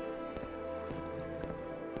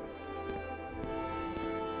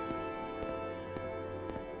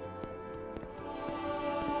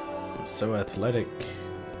 I'm so athletic.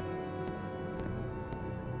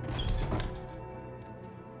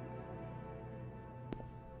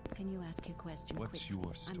 Can you ask your question? What's quickly?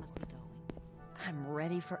 your story? I must be going. I'm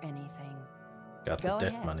ready for anything. Got the Go debt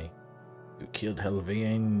ahead. money. You killed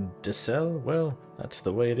Helviane Dissel? Well, that's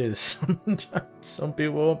the way it is sometimes. Some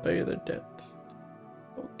people won't pay their debts.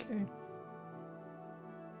 Okay.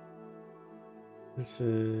 There's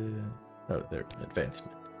oh, there,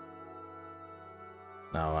 advancement.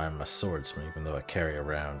 Now I'm a swordsman, even though I carry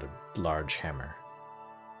around a large hammer.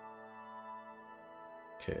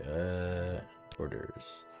 Okay,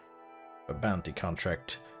 orders. A bounty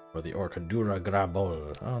contract for the Orcadura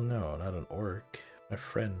Grabol. Oh no, not an orc. My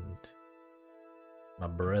friend. My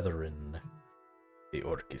brethren. The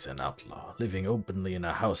orc is an outlaw, living openly in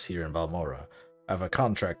a house here in Balmora. I have a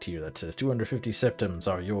contract here that says 250 septims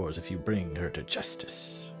are yours if you bring her to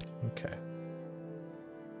justice. Okay.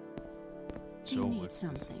 Do you need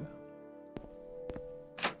something?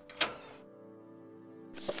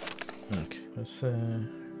 Okay, let's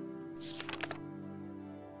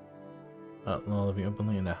outlaw living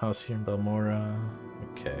openly in a house here in Balmora.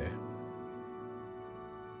 Okay.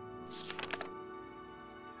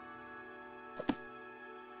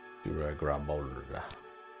 Dura Grabolda.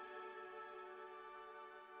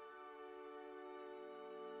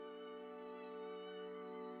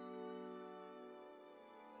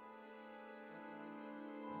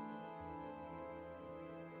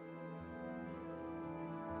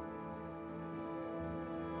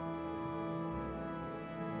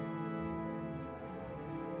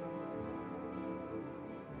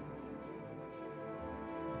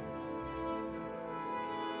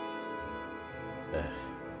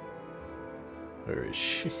 Where is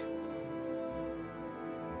she?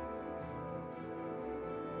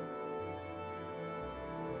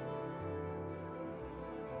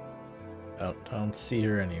 I don't see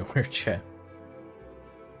her anywhere, chat.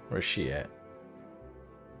 Where's she at?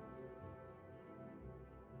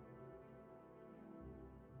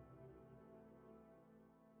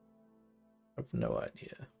 I have no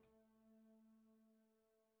idea.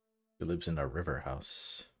 She lives in a river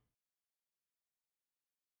house.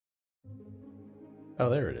 Oh,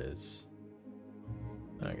 there it is.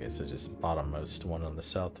 Okay, so just bottommost one on the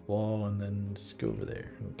south wall and then just go over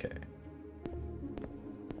there. Okay.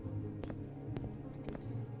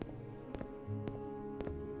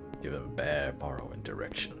 Give him bad borrowing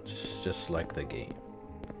directions, just like the game.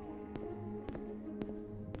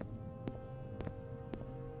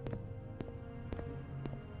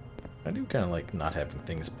 I do kind of like not having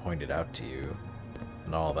things pointed out to you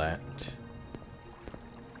and all that.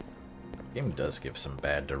 The game does give some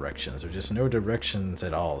bad directions, or just no directions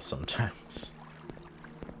at all sometimes.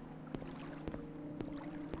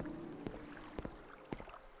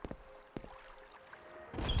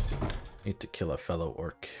 Need to kill a fellow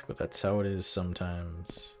orc, but that's how it is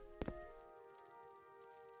sometimes.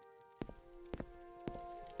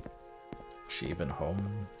 Is she even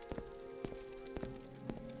home?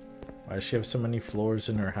 Why does she have so many floors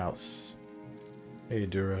in her house? Hey,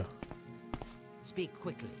 Dura. Speak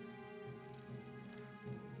quickly.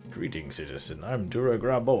 Greetings, citizen. I'm Dura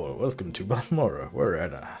Graboa. Welcome to Balmora. We're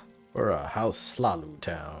a House Lalu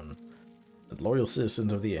town, and loyal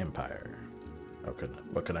citizens of the Empire.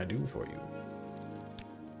 What can I do for you?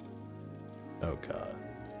 Oh God.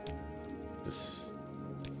 Just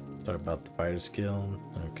talk about the fighter skill.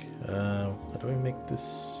 Okay. How do I make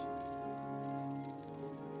this?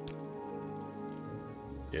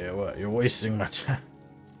 Yeah, what? You're wasting my time.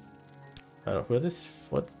 How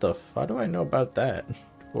do I know about that?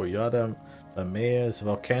 Oyada Amaya's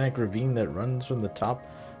volcanic ravine that runs from the top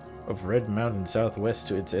of Red Mountain southwest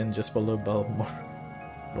to its end just below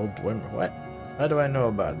Balmora. Old Dwemer. What? How do I know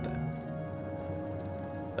about that?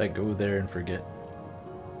 I go there and forget.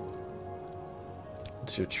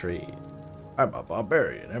 What's your trade? I'm a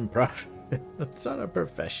barbarian. I'm proud of it. It's not a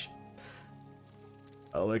profession.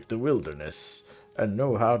 I like the wilderness and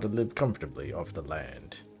know how to live comfortably off the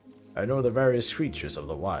land. I know the various creatures of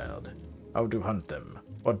the wild, how to hunt them,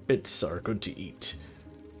 what bits are good to eat,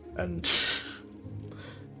 and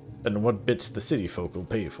what bits the city folk will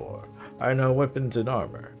pay for. I know weapons and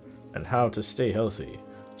armor, and how to stay healthy,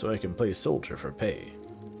 so I can play soldier for pay.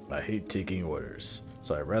 I hate taking orders,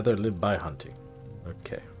 so I rather live by hunting.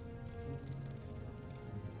 Okay.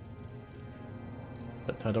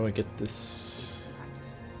 But how do I get this?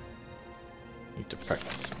 Need to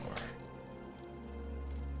practice more.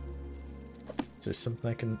 Is there something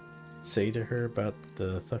I can say to her about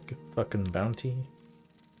the fucking bounty?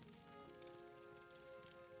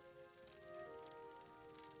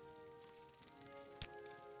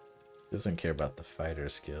 Doesn't care about the fighter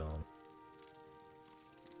skill.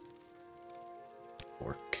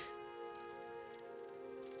 Orc.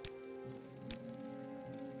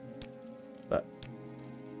 But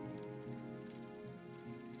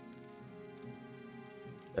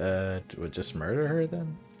would just murder her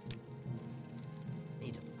then?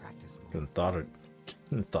 Need to practice more.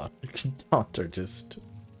 Thought or just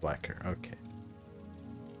whack her. Okay.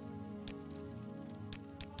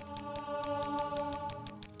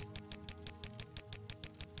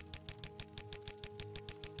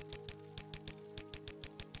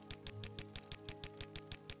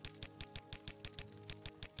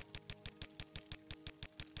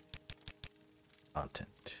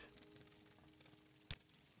 Content.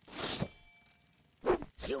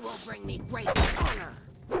 You will bring me great honor.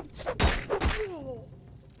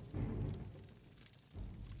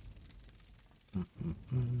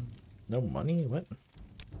 No money? What?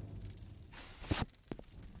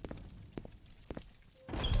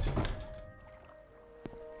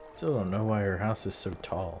 Still don't know why her house is so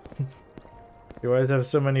tall. You always have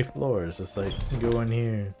so many floors. It's like, go in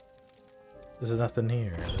here. There's nothing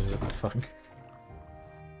here. What the fuck?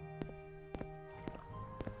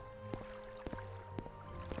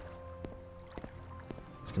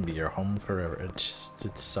 It's gonna be your home forever. It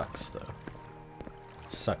sucks though.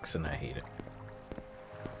 It sucks and I hate it.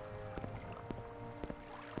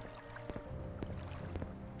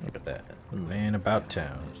 Look at that. The man about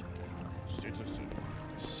town.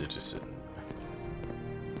 Citizen.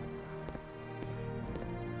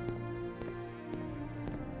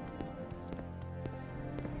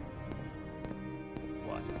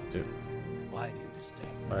 What? Dude, Why do you disturb?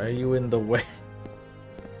 why are you in the way?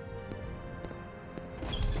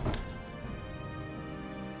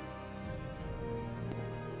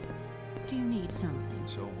 Do you need something?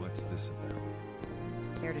 So what's this about?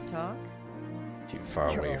 Care to talk? Too far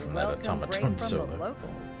You're away a from that welcome break automaton from the solo.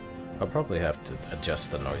 locals. I'll probably have to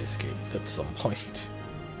adjust the noise gate at some point.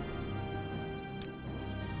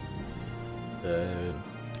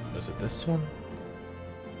 Was it this one?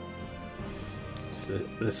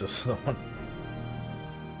 This is the one.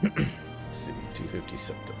 Let's see, 250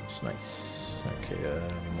 symptoms. Nice. Okay,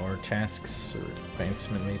 any more tasks or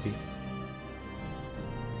advancement maybe?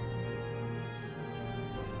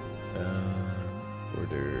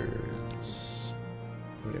 Orders.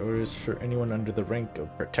 Orders for anyone under the rank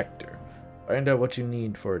of Protector. Find out what you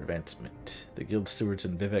need for advancement. The guild stewards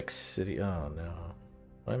in Vivek City. Oh no.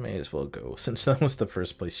 I may as well go, since that was the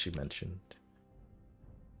first place she mentioned.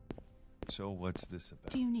 So what's this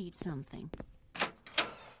about? Do you need something?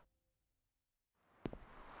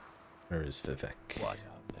 Where is Vivek? What?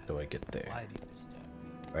 How do I get there? Why do you disturb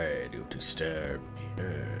me? Why do you disturb me?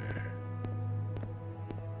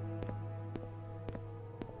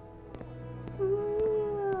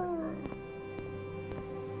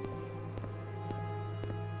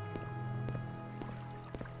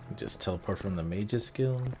 Just teleport from the Mages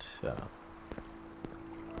Guild? Oh.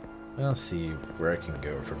 I'll see where I can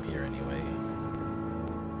go from here anyway.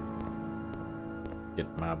 Get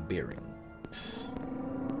my bearings.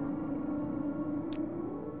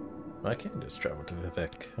 I can just travel to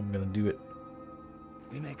Vivek. I'm gonna do it.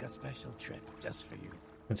 We make a special trip just for you.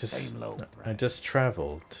 I just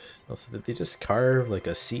traveled. Also, did they just carve like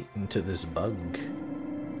a seat into this bug?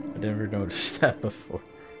 I never noticed that before.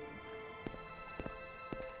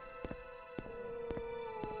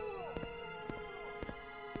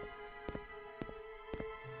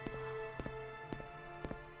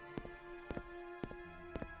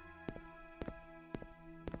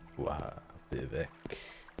 Wow, Vivek.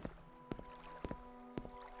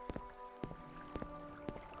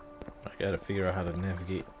 I gotta figure out how to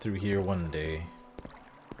navigate through here one day.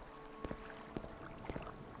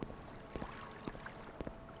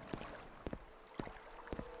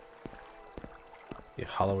 You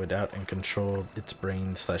hollow it out and control its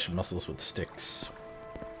brain / muscles with sticks.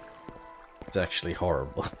 It's actually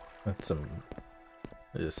horrible. That's some...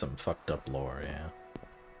 It is some fucked up lore, yeah.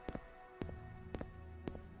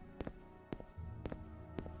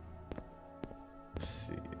 Let's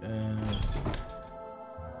see,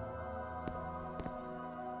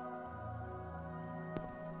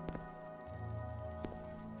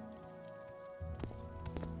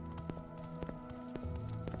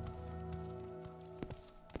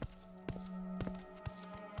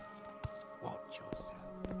 Watch yourself.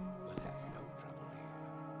 We'll have no trouble here.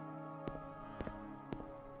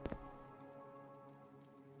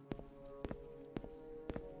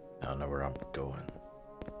 I don't know where I'm going.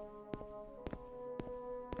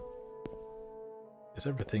 Because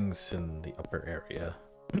everything's in the upper area.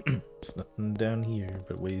 There's nothing down here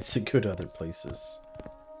but ways to go to other places.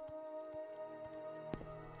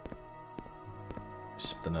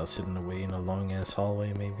 Something else hidden away in a long ass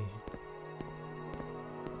hallway, maybe?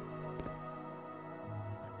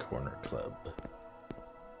 A corner club.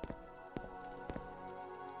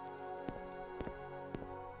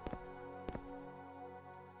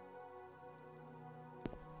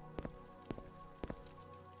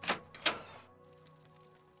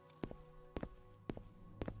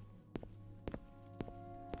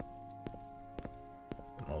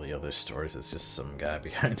 All the other stores is just some guy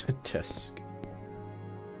behind a desk.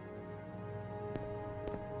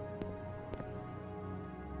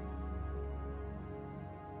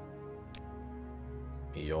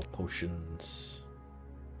 Your potions.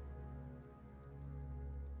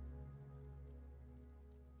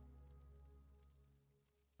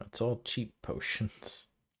 That's all cheap potions.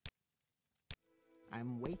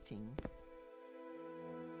 I'm waiting.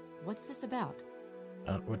 What's this about?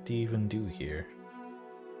 What do you even do here?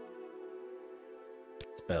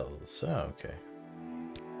 Spells. Oh, okay.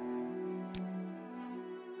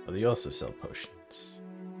 Oh, they also sell potions.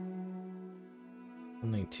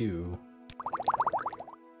 Only 2.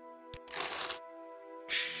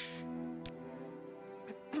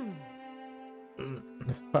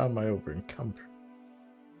 Why am I over encumbered?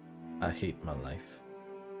 I hate my life.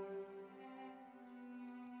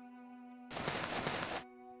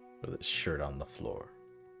 With this shirt on the floor.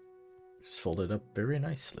 Just folded up very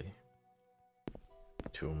nicely.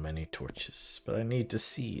 Too many torches, but I need to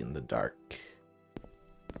see in the dark.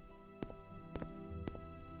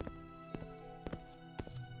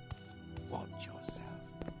 Watch yourself.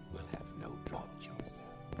 We'll have no trouble.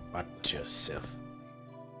 Watch yourself.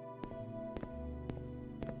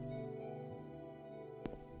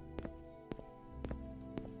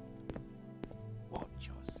 Watch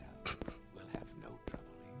yourself. We'll have no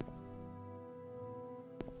trouble here.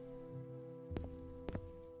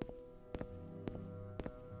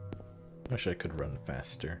 Wish I could run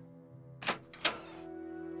faster.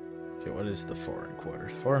 Okay, what is the 4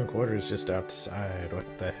 1/4? 4 1/4 is just outside.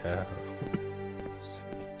 What the hell?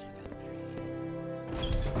 Submit to the three.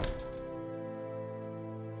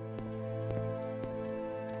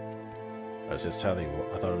 That's just how they.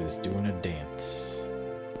 I thought it was doing a dance.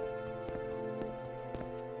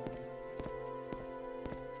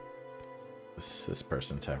 This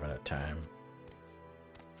person's having a time.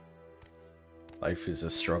 Life is a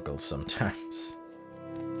struggle sometimes.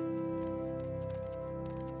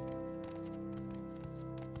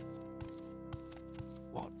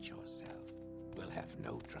 Watch yourself. We'll have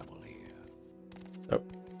no trouble here. Oh,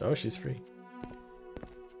 oh, she's free.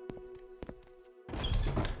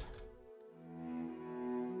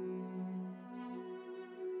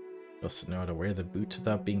 Also know how to wear the boots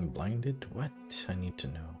without being blinded? What? I need to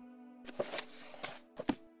know.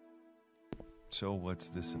 So what's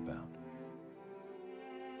this about?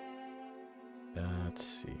 Let's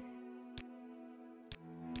see.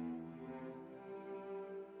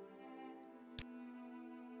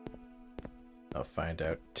 I'll find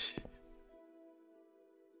out.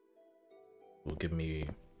 Will give me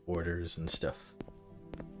orders and stuff.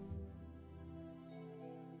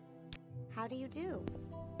 How do you do?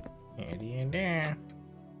 How do you do?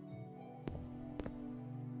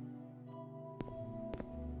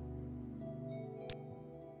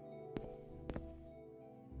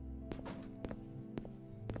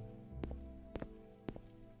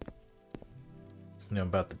 You know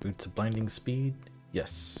about the boots of blinding speed?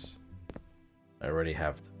 Yes. I already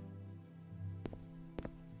have them.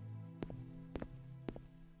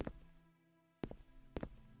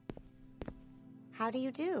 How do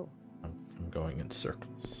you do? I'm going in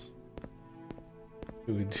circles.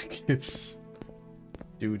 Who gives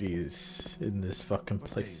duties in this fucking What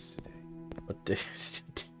day place? is today? What day is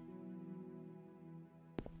today?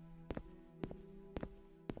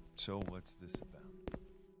 So what's this about?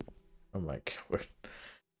 Oh my god.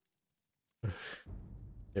 Do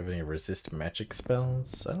you have any resist magic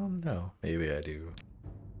spells? I don't know. Maybe I do.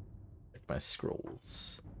 Like my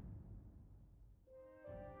scrolls.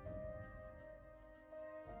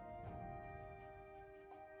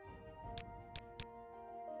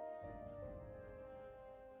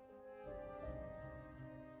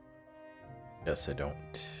 Yes, I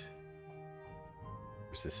don't.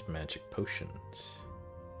 Resist magic potions.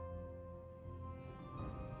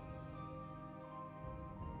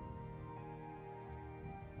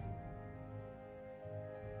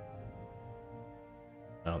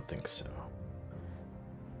 I don't think so.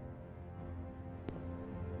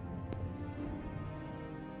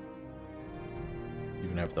 You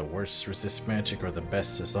can have the worst resist magic or the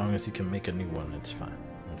best, as long as you can make a new one, it's fine.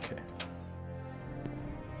 Okay.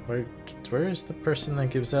 Where is the person that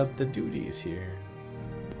gives out the duties here?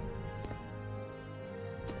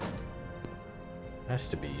 Has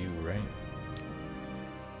to be you, right?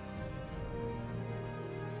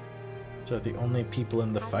 So the only people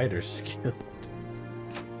in the Fighters Guild.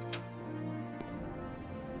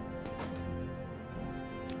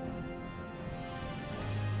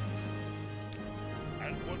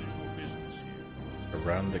 And what is your business here?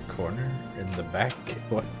 Around the corner? In the back?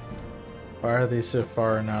 What? Why are they so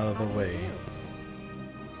far and out of the way?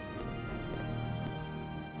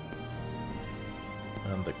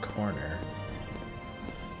 Around the corner.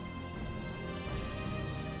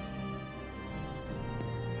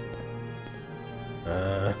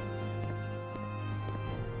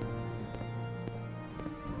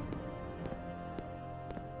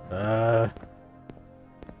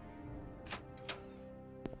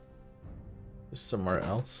 There's somewhere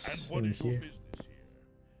else And what in is your here. business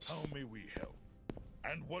here? How may we help?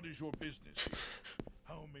 And what is your business here?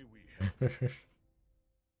 How may we help?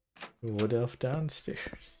 Wood elf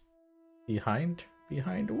downstairs. Behind?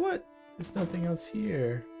 Behind what? There's nothing else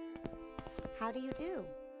here. How do you do?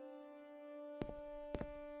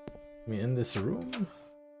 I mean, in this room?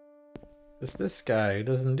 It's this guy who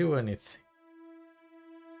doesn't do anything.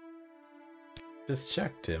 Just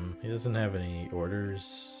checked him. He doesn't have any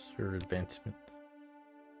orders or advancement.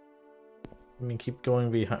 I mean, keep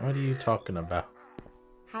going behind. What are you talking about?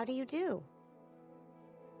 How do you do?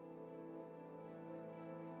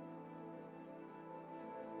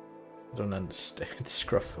 I don't understand,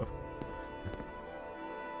 Scruffo.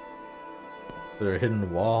 There are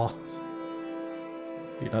hidden walls.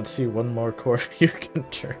 Do you not see one more corner you can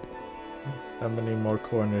turn? How many more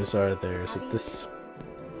corners are there? Is it this?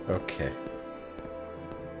 Okay.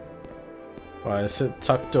 Why is it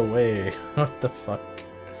tucked away? What the fuck?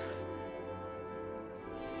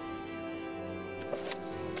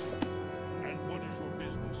 And what is your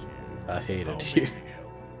business here? I hate How it may here.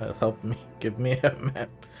 we help? Help me. Give me a map.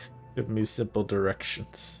 Give me simple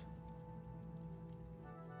directions.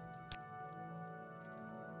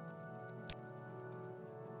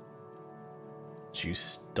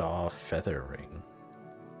 Juice Daw Feather Ring.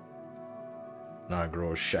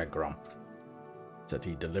 Nagro Shagrump said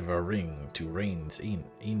he deliver a ring to Rains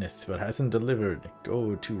Enith, but hasn't delivered.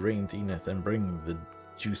 Go to Rains Enith and bring the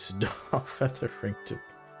Juice Daw Feather Ring to me.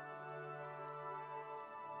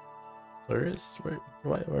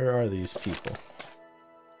 Where are these people?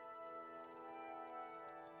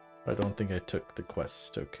 I don't think I took the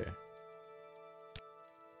quest. Okay.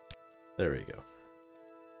 There we go.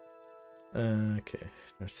 Okay.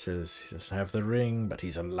 It says he doesn't have the ring, but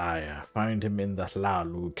he's a liar. Find him in the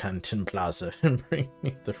Lalu Canton Plaza and bring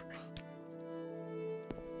me the ring.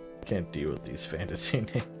 Can't deal with these fantasy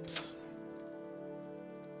names.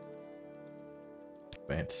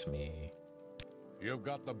 Advance me. You've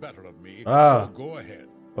got the better of me, Ah. so go ahead.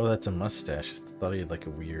 Oh, that's a mustache. I thought he had like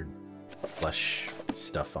a weird flesh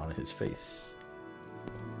stuff on his face.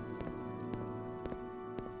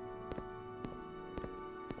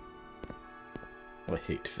 I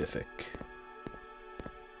hate Vivek.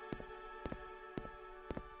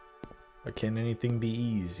 Why can't anything be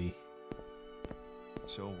easy?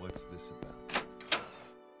 So what's this about?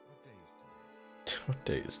 What day is today? What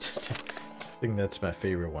day is today? I think that's my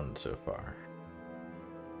favorite one so far.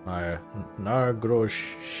 My Nargrosh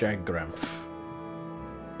Shagramp. If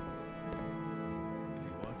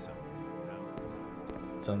you want something, now's the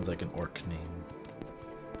time. Sounds like an orc name.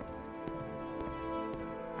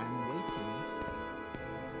 I'm waiting.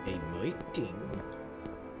 I'm waiting.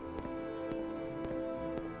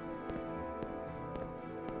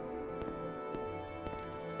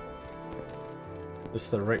 Is this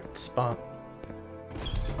the right spot?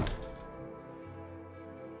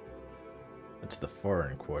 It's the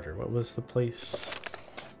foreign quarter. What was the place?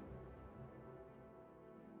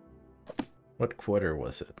 What quarter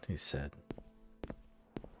was it? He said.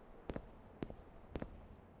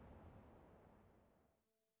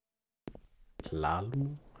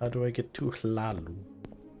 Hlalu? How do I get to Hlalu?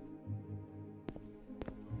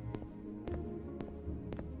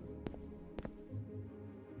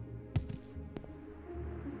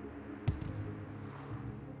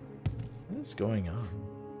 What is going on?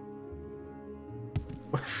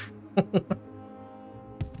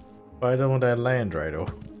 Why don't I land right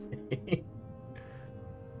away?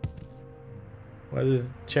 What is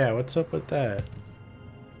chat? What's up with that?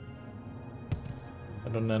 I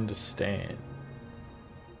don't understand.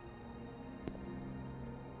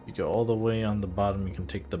 You go all the way on the bottom, you can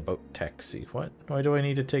take the boat taxi. What? Why do I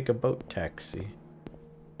need to take a boat taxi?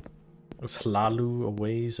 Was Hlalu a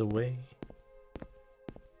ways away?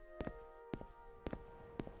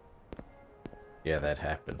 Yeah, that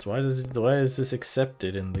happens. Why is this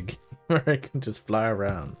accepted in the game where I can just fly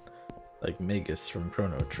around like Magus from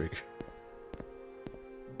Chrono Trigger?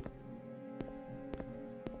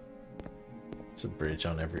 It's a bridge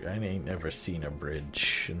on every. I ain't never seen a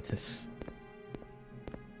bridge in this.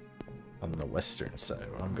 On the western side,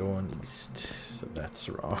 well, I'm going east, so that's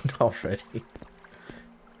wrong already.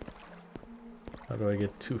 How do I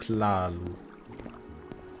get to Hlalu?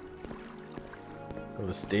 If it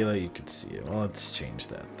was daylight, you could see it. Well, let's change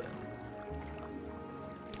that then.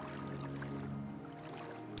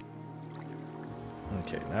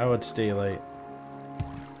 Okay, now it's daylight.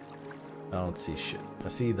 I don't see shit. I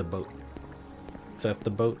see the boat. Is that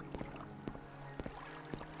the boat?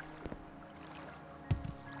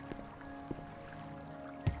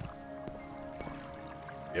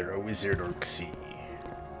 You're a wizard, Orcee.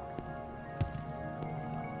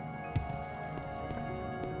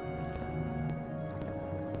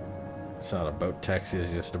 It's not a boat taxi,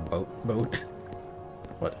 it's just a boat.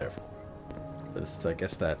 Whatever. I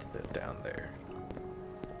guess that's it down there.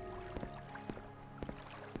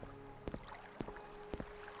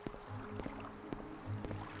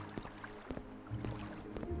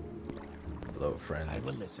 Hello, friend. I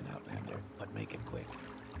will listen, Outlander, but make it quick.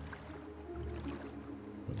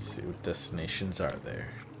 Let's see what destinations are there.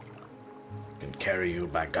 Can carry you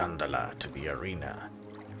by gondola to the arena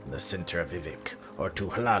in the center of Vivek, or to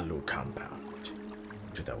Halalu compound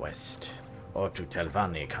to the west, or to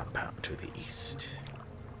Telvanni compound to the east.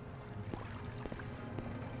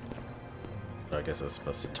 So I guess I was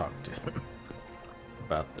supposed to talk to him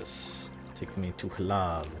about this. Take me to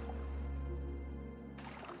Halal.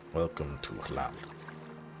 Welcome to Halal.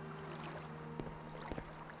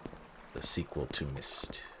 The sequel to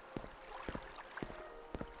Mist.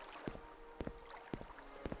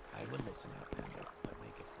 I will listen, Outlander, but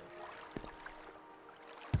make it quick.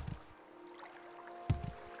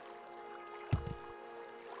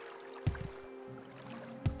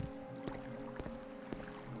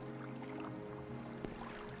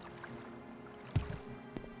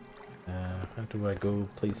 How do I go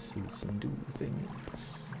places and do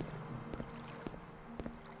things?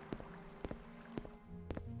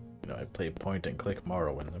 You know, I play point and click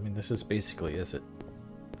Morrowind. I mean, this is basically, isn't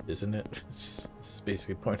it? It's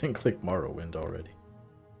basically point and click Morrowind already.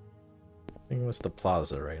 I think it was the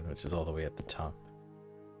plaza, right? Which is all the way at the top.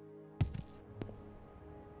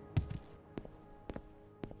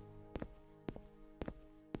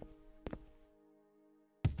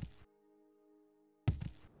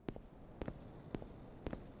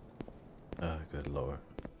 Oh, good lord.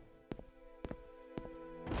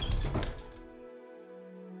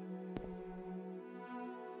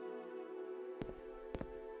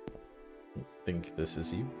 Think this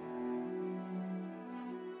is you?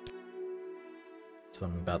 Tell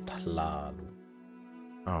me about Halal.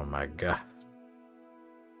 Oh my god.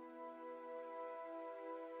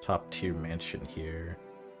 Top tier mansion here.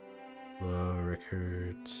 Low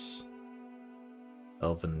records.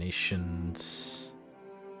 Elven Nations.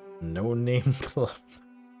 No name club.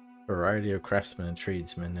 Variety of craftsmen and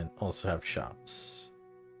tradesmen, and also have shops.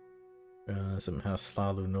 Some House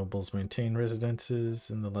Lalu nobles maintain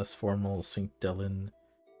residences in the less formal St. Delen,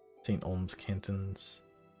 St. Olm's cantons.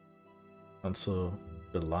 Also,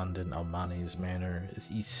 the London Almanis Manor is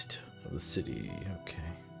east of the city. Okay.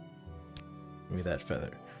 Give me that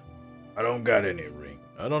feather. I don't got any ring.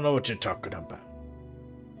 I don't know what you're talking about.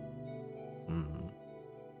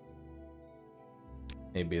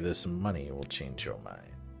 Maybe this money will change your mind.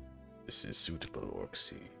 This is suitable,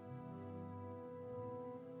 Orcee.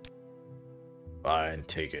 Fine,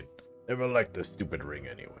 take it. Never liked the stupid ring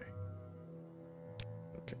anyway.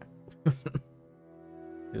 Okay.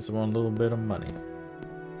 Just want a little bit of money.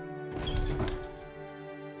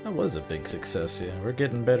 That was a big success, yeah. We're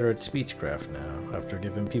getting better at speechcraft now, after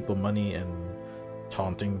giving people money and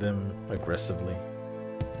taunting them aggressively.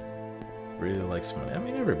 Really likes money. I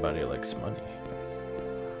mean, everybody likes money.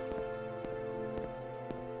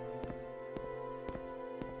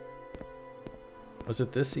 Was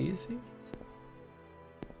it this easy?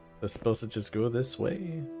 They're supposed to just go this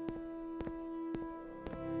way?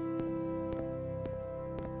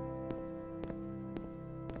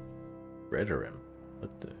 Rhetoric.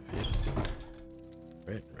 What the fuck?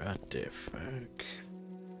 What the fuck?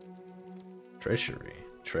 Treasury.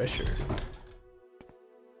 Treasure.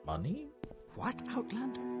 Money? What,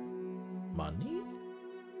 Outlander? Money?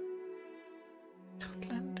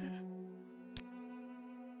 Outlander?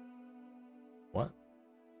 What?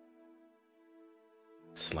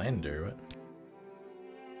 Slander? What?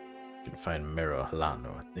 You can find Mero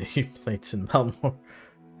Halano at the plates in Balmore.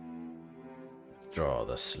 Withdraw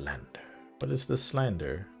the slander. What is the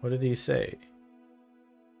slander? What did he say?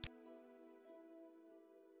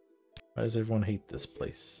 Why does everyone hate this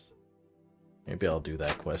place? Maybe I'll do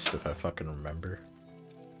that quest if I fucking remember.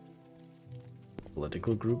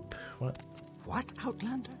 Political group? What? What,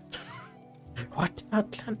 Outlander? What,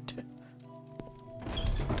 Outlander?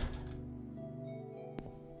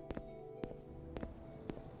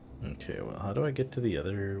 Okay, well, how do I get to the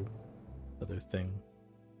other thing?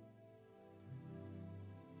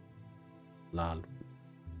 Lal.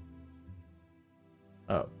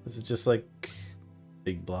 Oh, this is just like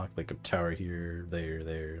big block, like a tower here, there,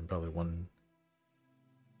 and probably one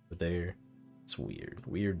there. It's weird.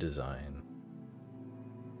 Weird design.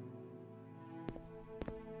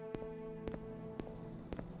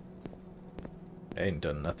 I ain't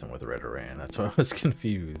done nothing with Red Oran, that's why I was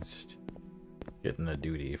confused. Getting a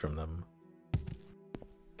duty from them.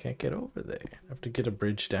 Can't get over there. I have to get a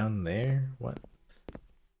bridge down there? What?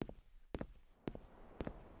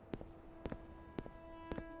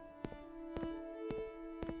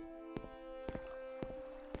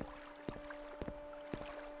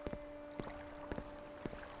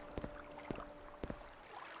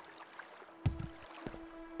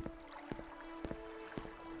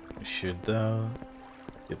 should though.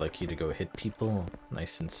 You'd like you to go hit people,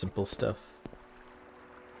 nice and simple stuff.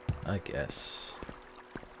 I guess.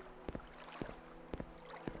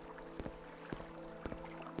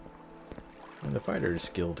 And the Fighters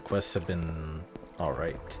Guild quests have been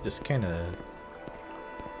alright, just kinda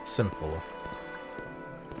simple.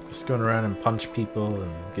 Just going around and punch people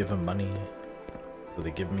and give them money. So they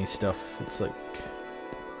give me stuff. It's like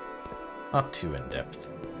not too in depth.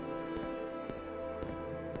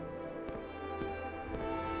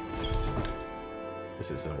 This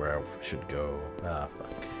isn't where I should go. Ah, fuck.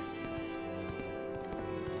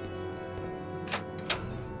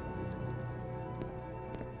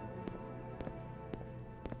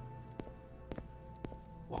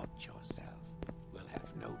 Watch yourself. We'll have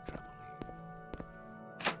no trouble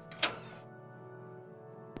here.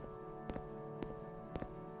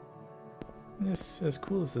 This, as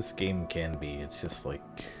cool as this game can be, it's just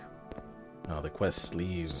like, oh, the quests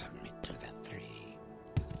leave. Submit to the three.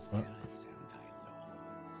 What? Spirits and thy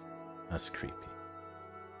lords. That's creepy.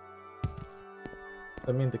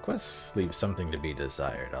 I mean, the quests leave something to be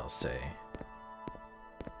desired, I'll say.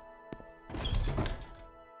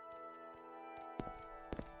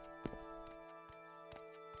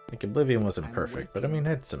 Like, Oblivion wasn't perfect, but I mean, it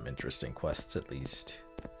had some interesting quests at least.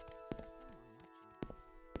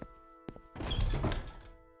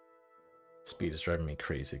 Speed is driving me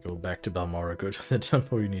crazy. Go back to Balmora, go to the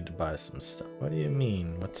temple, you need to buy some stuff. What do you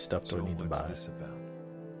mean? What stuff do I need to buy? What's this about?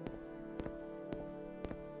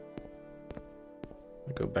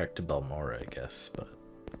 I'll go back to Balmora, I guess, but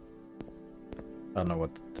I don't know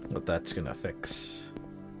what that's gonna fix.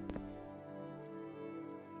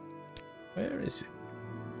 Where is it?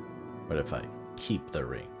 What if I keep the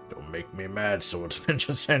ring? Don't make me mad, swordsman.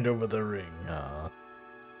 Just hand over the ring. I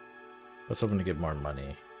was hoping to get more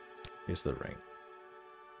money. Here's the ring.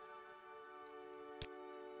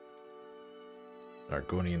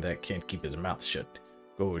 Argonian that can't keep his mouth shut.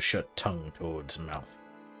 Go shut Tongue Toad's mouth.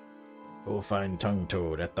 Go find Tongue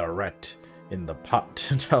Toad at the rat in the pot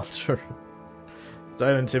and altar.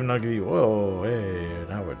 Silence him and I'll give you. Whoa, hey,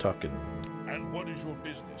 now we're talking. And what is your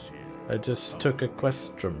business here? I just took a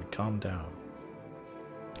quest from me. Calm down.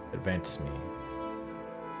 Advance me.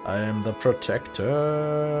 I am the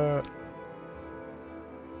protector.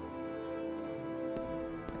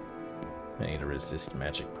 I need to resist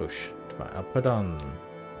magic push. Fine. I'll put on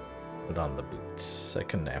the boots. I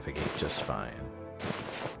can navigate just fine.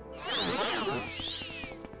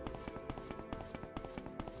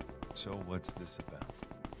 So what's this about?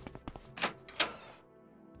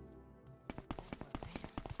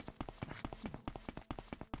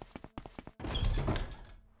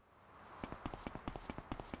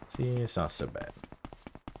 See, it's not so bad.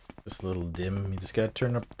 Just a little dim. You just gotta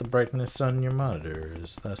turn up the brightness on your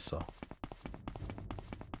monitors. That's all.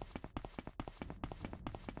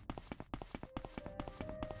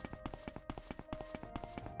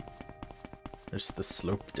 There's the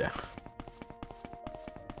slope down.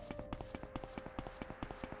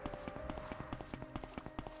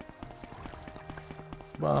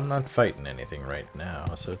 Well, I'm not fighting anything right now,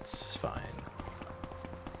 so it's fine.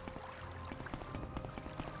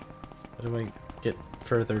 How do I get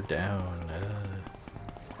further down?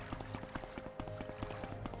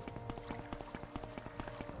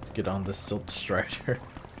 Get on the Silt Strider.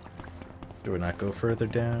 Do I not go further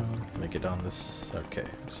down? Let me get on this. Okay,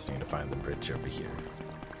 just need to find the bridge over here.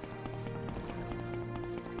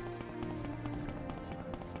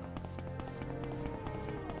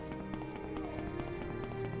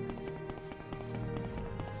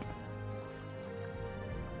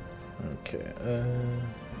 Okay,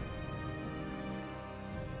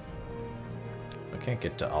 I can't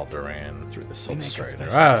get to Alderaan through the Silt Strider.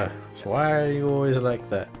 Ah, so why are you always like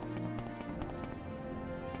that?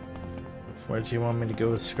 Where do you want me to go,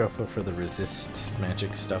 Scruffle, for the resist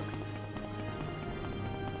magic stuff?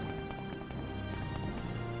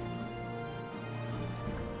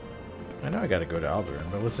 I know I gotta go to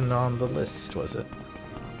Alderaan, but it wasn't on the list, was it?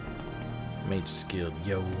 Mage's Guild,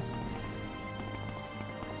 yo.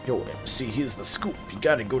 Yo, MC, here's the scoop. You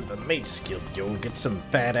gotta go to the Mage's Guild, yo. Get some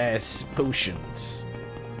badass potions.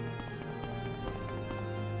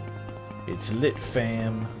 It's lit,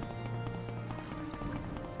 fam.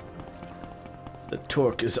 The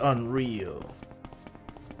torque is unreal.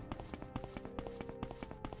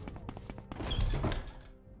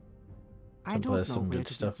 I don't know some where good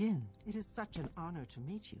to stuff. begin. It is such an honor to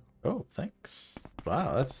meet you. Oh, thanks.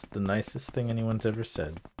 Wow, that's the nicest thing anyone's ever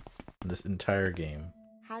said in this entire game.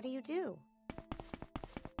 How do you do?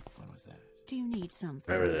 What was that? Do you need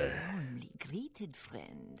something? Over there. Warmly greeted,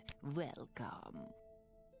 friend. Welcome.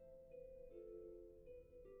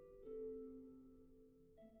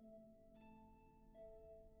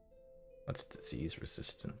 What's disease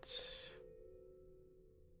resistance?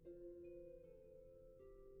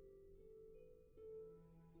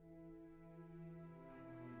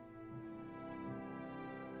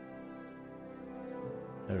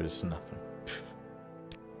 There is nothing.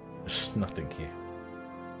 There's nothing here.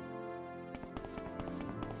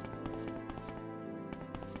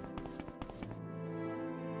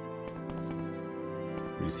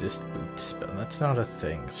 Resist boot spell. That's not a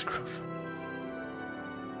thing, Scrooge.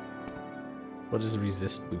 What is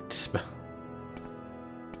resist boot spell?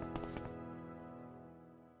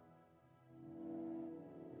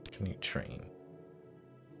 Can you train?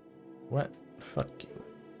 What? Fuck you.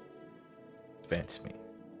 Advance me.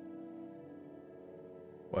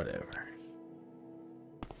 Whatever.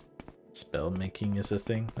 Spell making is a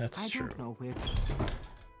thing? That's true. I don't know where.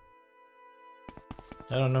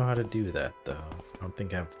 I don't know how to do that though. I don't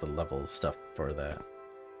think I have the level stuff for that.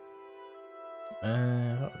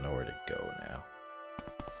 I don't know where to go now.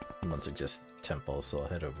 Someone suggested temple, so I'll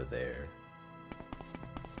head over there.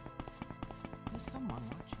 There's someone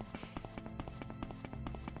watching.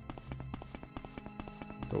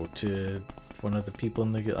 Go to one of the people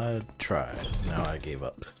in the... I tried. Now I gave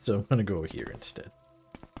up. So I'm gonna go here instead.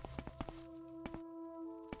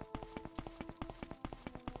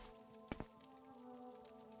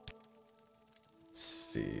 Let's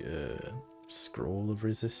see, scroll of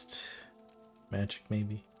resist magic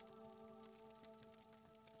maybe.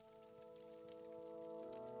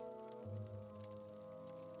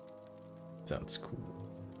 Sounds cool.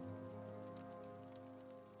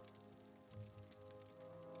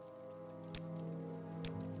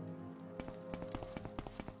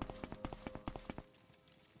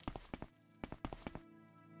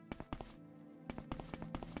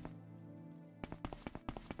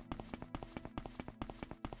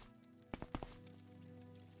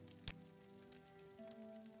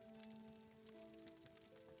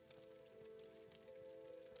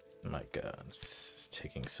 My god, this is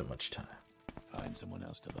taking so much time. Find someone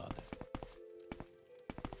else to bother.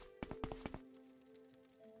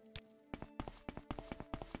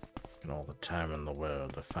 And all the time in the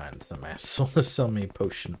world to find some asshole to sell me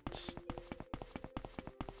potions.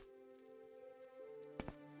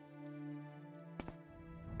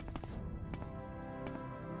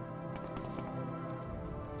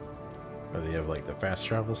 Oh, they have like the fast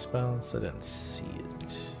travel spells? I didn't see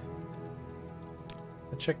it.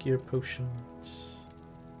 Check your potions.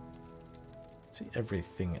 See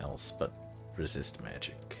everything else but resist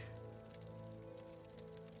magic.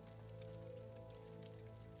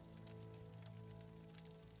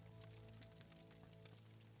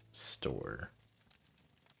 Store.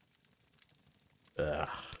 Ugh.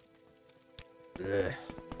 Ugh.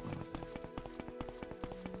 What was that?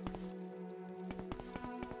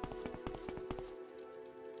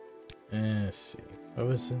 Let's see. What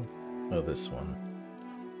was it? Oh, this one.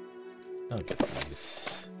 I'll get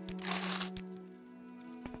these.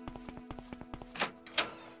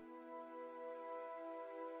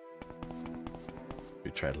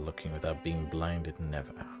 We tried looking without being blinded,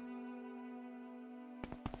 never.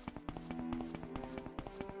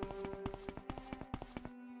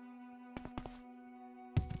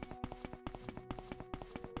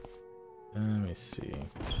 Let me see.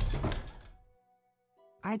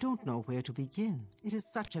 I don't know where to begin. It is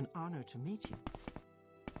such an honor to meet you.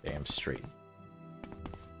 Damn straight.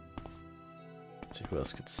 Let's see who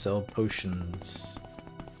else could sell potions.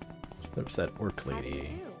 There was that orc How do you lady.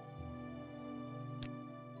 do?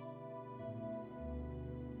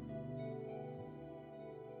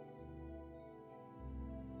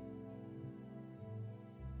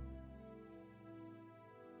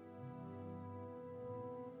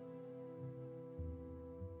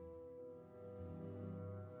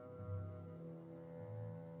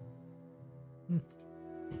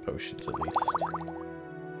 Potions at least.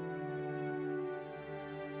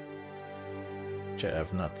 Which I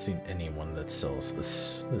have not seen anyone that sells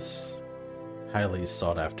this highly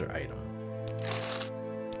sought after item.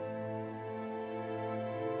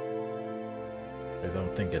 I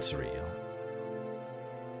don't think it's real.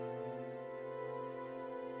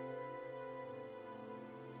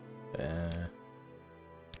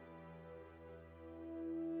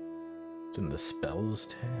 It's in the spells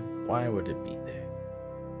tab? Why would it be there?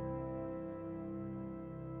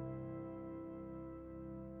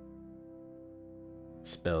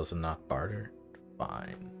 Spells and not barter?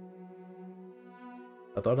 Fine.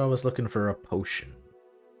 I thought I was looking for a potion.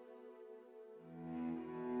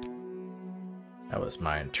 That was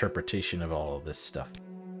my interpretation of all of this stuff.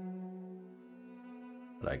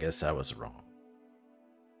 But I guess I was wrong.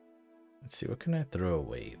 Let's see, what can I throw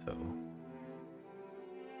away though?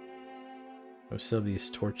 I'll sell these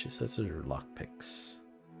torches. Those are lockpicks.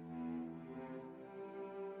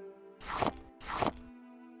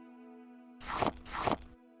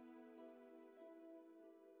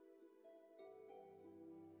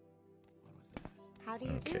 How do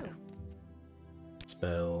you Okay. do?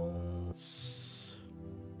 Spells.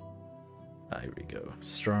 Ah, here we go.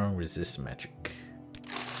 Strong resist magic.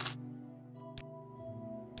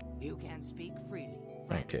 You can speak freely.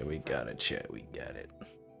 friend Okay, to we friend. got it, chat. We got it.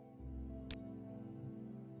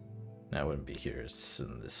 That wouldn't be here. It's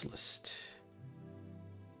in this list.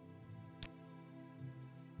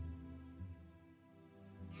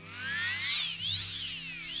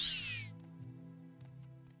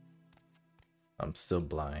 I'm still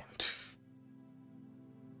blind.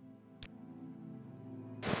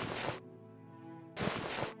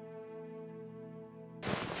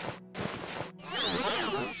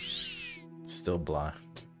 Still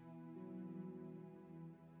blind.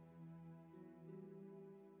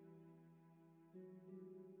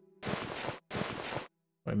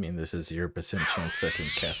 I mean, this is 0% chance I can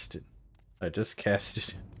cast it. I just cast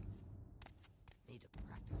it. Need to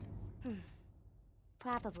practice.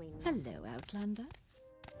 Probably not. Hello, Outlander.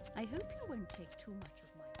 I hope you won't take too much of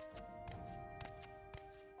my time.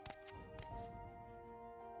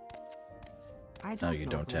 I don't No, you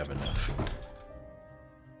know don't where have to- enough.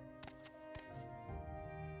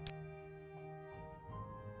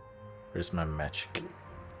 Where's my magic?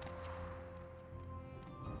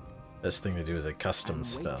 Best thing to do is a custom I'm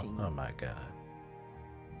spell. waiting. Oh my god.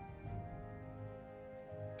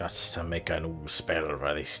 Gots to make a new spell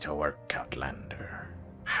ready to work, Outlander.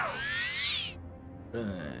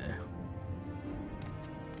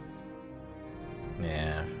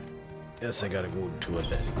 Yeah. Guess I gotta go to a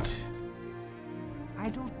bed. I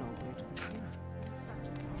don't know where to begin. It is such an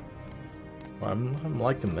honor. Well, I'm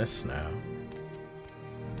liking this now.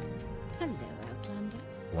 Hello, Outlander.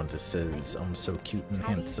 One that says I'm so cute and How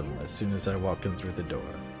do you handsome do? as soon as I walk in through the door.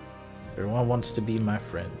 Everyone wants to be my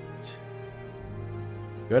friend.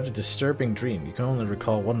 You had a disturbing dream. You can only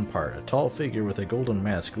recall one part. A tall figure with a golden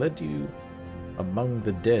mask led you among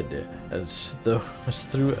the dead as though as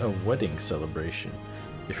through a wedding celebration.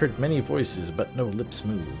 You heard many voices, but no lips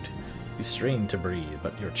moved. You strained to breathe,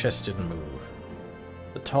 but your chest didn't move.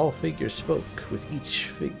 The tall figure spoke with each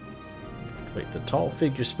figure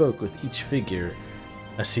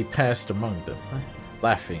as he passed among them,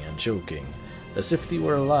 laughing and joking, as if they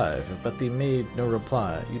were alive, but they made no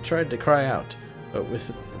reply. You tried to cry out, but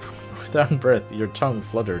without breath, your tongue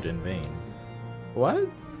fluttered in vain. What?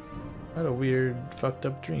 What a weird, fucked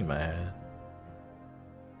up dream I had.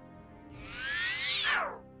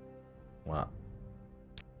 Wow.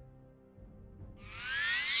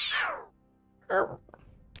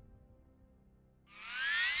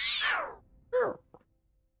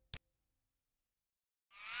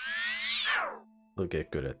 We'll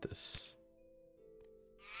get good at this.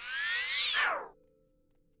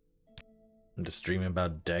 I'm just dreaming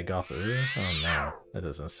about Dagoth Ur? Oh no, that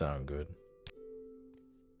doesn't sound good.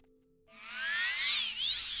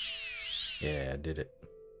 Yeah, I did it.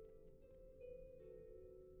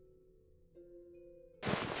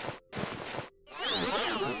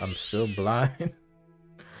 I'm still blind.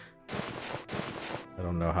 I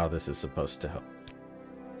don't know how this is supposed to help.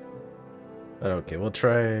 But okay, we'll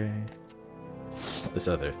try this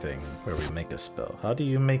other thing where we make a spell. How do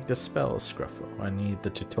you make a spell, Scruffo? I need the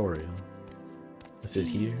tutorial. Is it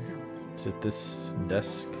here? Is it this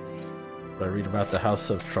desk? Did I read about the House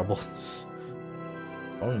of Troubles?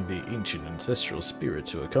 Among the ancient ancestral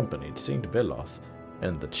spirits who accompanied Saint Veloth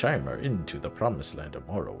and the Chimer into the promised land of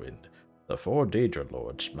Morrowind, the four Daedra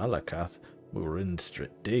Lords, Malakath, Murinstrit,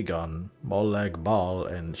 Dagon, Molag Bal,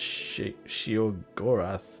 and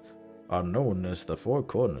Sheogorath, are known as the Four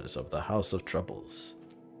Corners of the House of Troubles.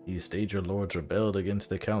 These Daedra Lords rebelled against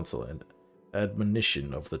the council and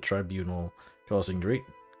admonition of the tribunal, causing great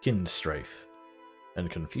kin strife and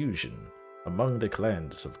confusion among the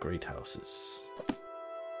clans of great houses.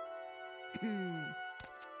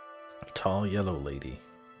 Tall yellow lady.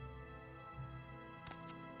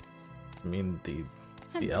 I mean the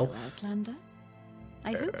Hello, elf? Outlander.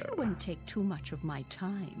 I hope you won't take too much of my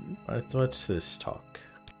time. What's this talk?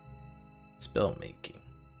 Spell making.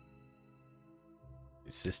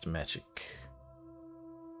 Resist magic.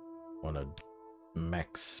 Want a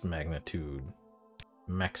max magnitude,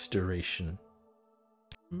 max duration,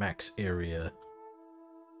 max area.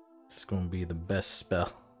 This is gonna be the best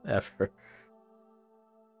spell ever.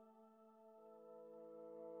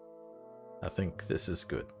 I think this is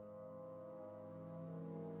good.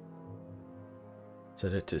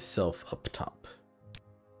 Set it to self up top.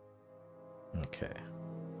 Okay.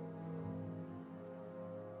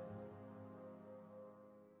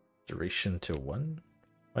 Duration to 1?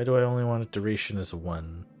 Why do I only want a duration as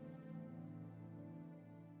 1?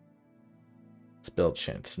 Spell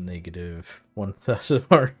chance negative 1,000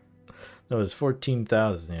 or no, it's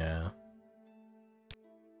 14,000, yeah.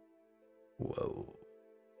 Whoa.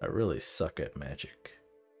 I really suck at magic.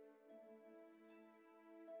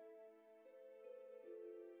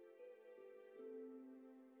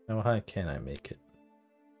 How high can I make it?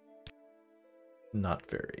 Not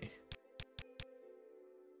very.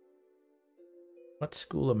 What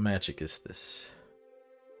school of magic is this?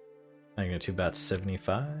 I get to about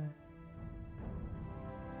 75?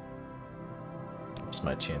 Ups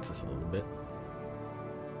my chances a little bit.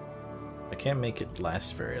 I can't make it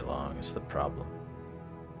last very long is the problem.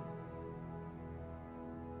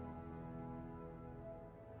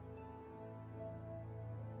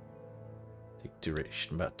 Take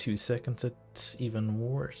duration about 2 seconds. It's even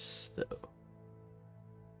worse though.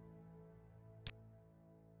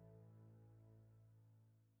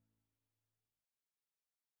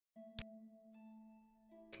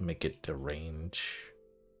 Can make it to range.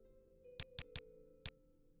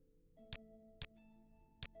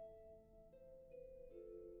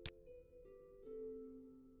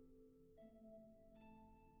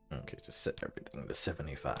 Okay, just set everything to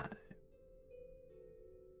 75.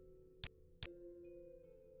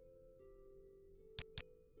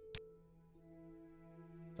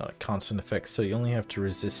 Not a constant effect, so you only have to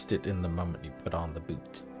resist it in the moment you put on the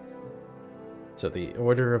boot. So the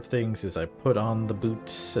order of things is I put on the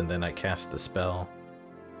boots and then I cast the spell.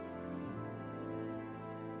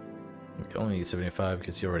 You only need 75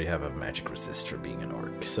 because you already have a magic resist for being an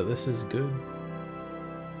orc, so this is good.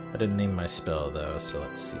 I didn't name my spell though, so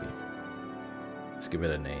let's see. Let's give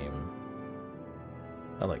it a name.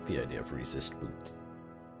 I like the idea of resist boot.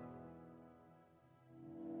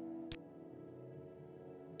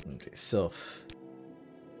 Okay, self.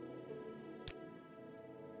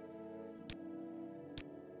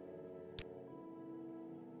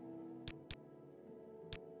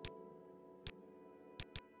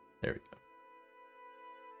 There we go.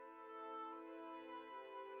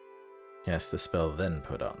 Cast the spell, then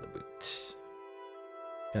put on the boots.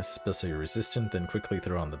 Cast the spell so you're resistant, then quickly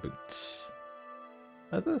throw on the boots.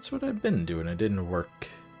 That's what I've been doing. It didn't work.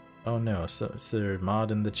 Oh no, so is there a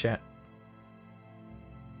mod in the chat?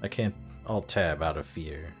 I can't alt-tab out of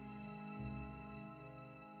fear.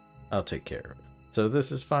 I'll take care of it. So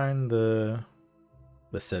this is fine, the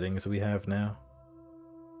settings we have now.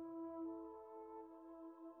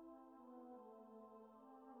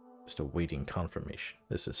 Just awaiting confirmation.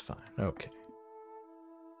 This is fine. Okay.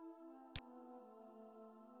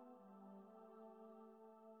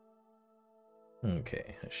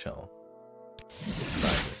 Okay, I shall try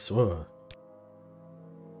this. Whoa.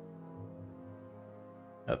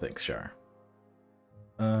 Oh, thanks, Shar.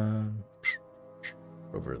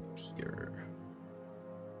 Over here.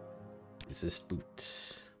 Resist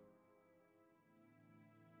boots.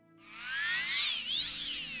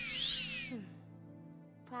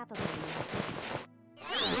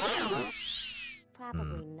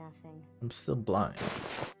 Probably nothing. I'm still blind.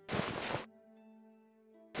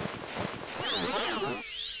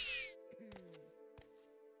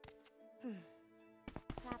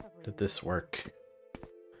 Did this work?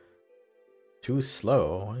 Too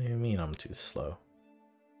slow? What do you mean I'm too slow?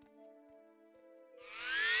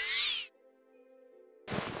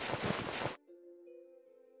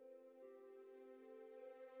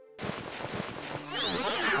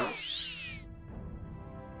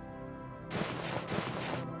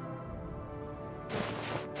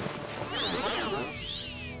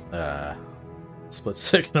 Split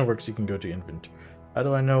second it works, you can go to inventory. How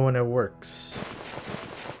do I know when it works?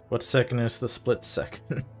 What second is the split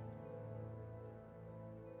second?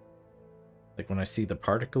 Like when I see the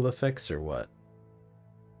particle effects or what?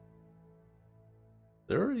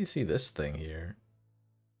 I already see this thing here.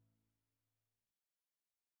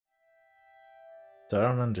 So I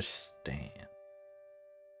don't understand.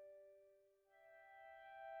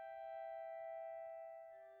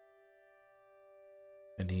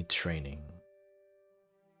 I need training.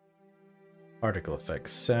 Particle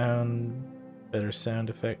effects, sound, better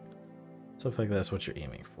sound effect. Stuff like that's what you're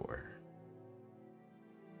aiming for.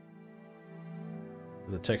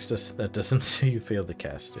 The text that doesn't say you failed to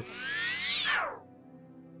cast it.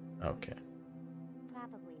 Okay.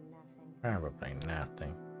 Probably nothing. Probably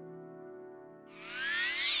nothing.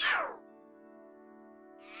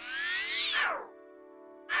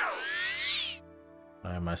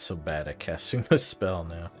 Why am I so bad at casting this spell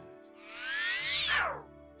now?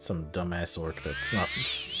 Some dumbass orc that's not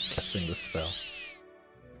casting the spell.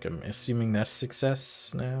 Okay, I'm assuming that's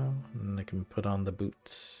success now, and I can put on the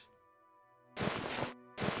boots.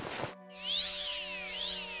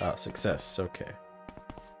 Oh, success. Okay.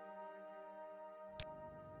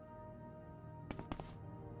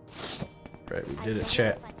 Right, we did it,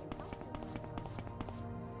 chat.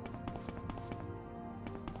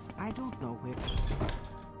 I don't know where.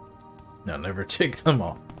 No, never take them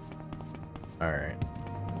off. Alright.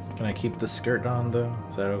 Can I keep the skirt on though?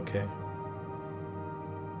 Is that okay?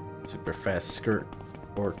 Super fast skirt.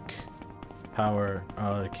 Orc. Power.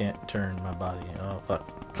 Oh, I can't turn my body. Oh,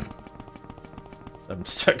 fuck. I'm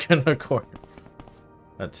stuck in a corner.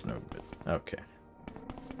 That's no good. Okay.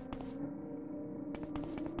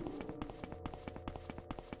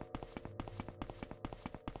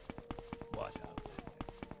 Watch out.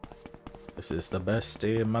 This is the best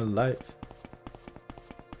day of my life.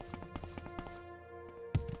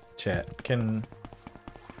 Chat, can...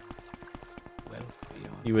 Well,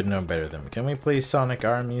 beyond. You would know better than me. Can we play Sonic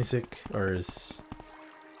R music? Or is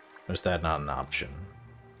that not an option?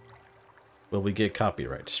 Will we get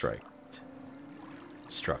copyright struck?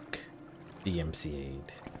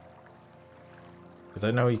 DMCA'd. Because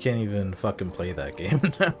I know you can't even fucking play that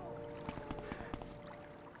game now.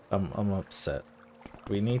 I'm upset.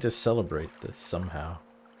 We need to celebrate this somehow.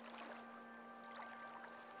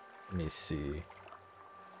 Let me see.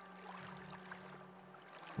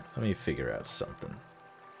 Let me figure out something.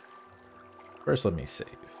 First, let me save.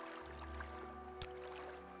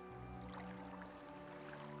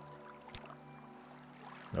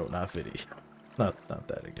 No, not video. Not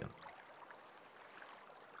that again.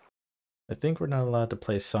 I think we're not allowed to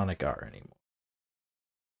play Sonic R anymore.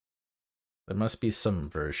 There must be some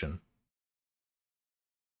version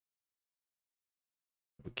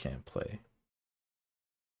we can't play.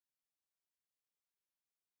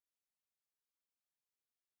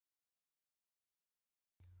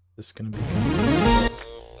 This is gonna be good.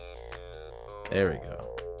 There we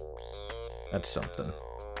go. That's something.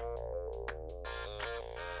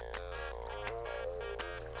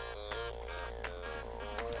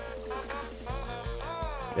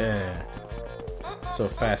 Yeah. So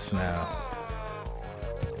fast now.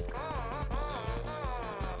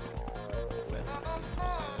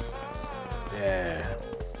 Yeah.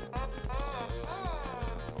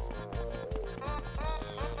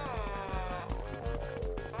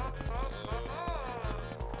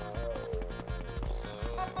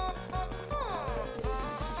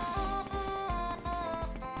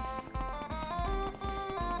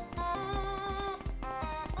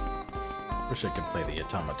 Wish I could play the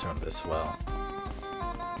automaton this well.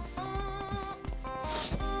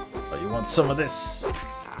 Oh, you want some of this?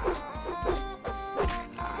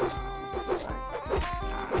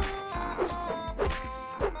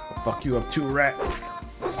 I'll fuck you up too, rat.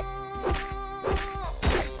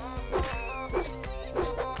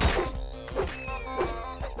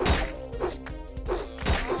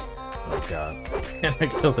 Oh god. Can I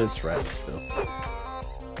kill this rat still?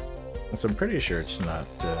 So I'm pretty sure it's not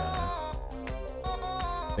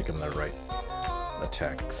picking the right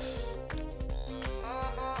attacks.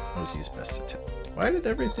 Let's use best attack. Why did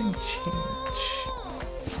everything change?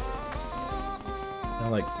 I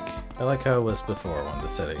like how it was before when the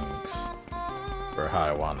settings were how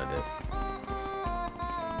I wanted it.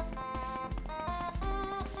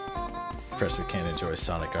 Of course, we can't enjoy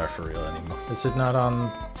Sonic R for real anymore. Is it not on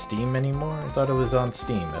Steam anymore? I thought it was on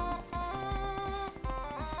Steam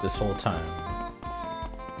this whole time.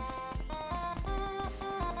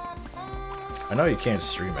 I know you can't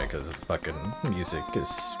stream it because the fucking music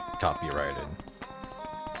is copyrighted.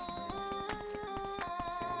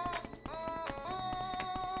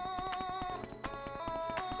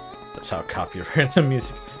 That's how copyrighted the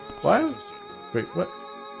music. Why? Wait, what?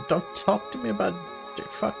 Don't talk to me about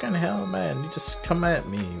fucking hell, man. You just come at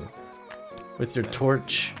me with your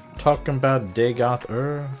torch talking about Dagoth.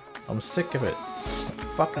 I'm sick of it.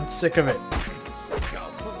 Fucking sick of it.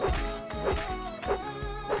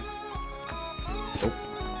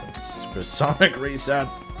 Oh, Sonic race out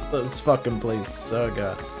this fucking place. Oh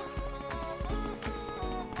god.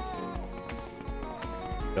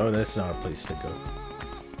 Oh, that's not a place to go.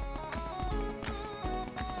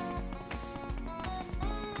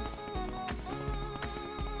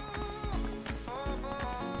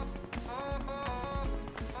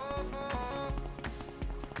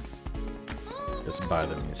 Just buy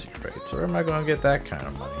the music rights. Where am I gonna get that kind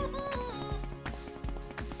of money?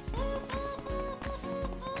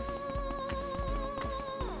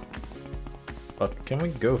 But can we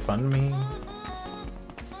GoFundMe?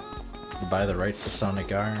 Buy the rights to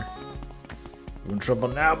Sonic R? You in trouble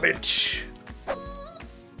now, bitch!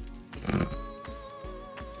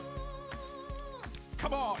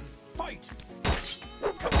 Come on, fight!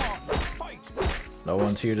 Come on, fight! No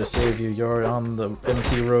one's here to save you. You're on the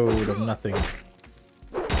empty road of nothing.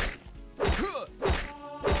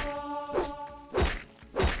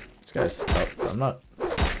 This guy's stuck.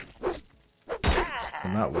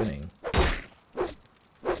 I'm not winning.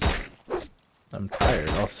 I'm tired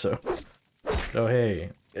also. Oh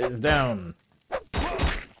hey, it's down.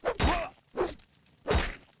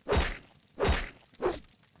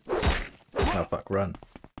 Oh fuck, run.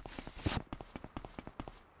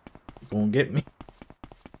 You gonna get me?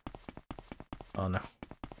 Oh no.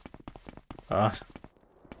 Oh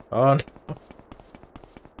no.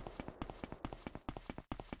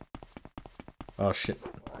 Oh shit.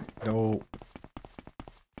 No.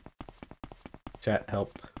 Chat,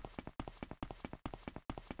 help.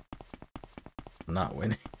 I'm not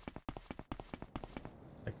winning.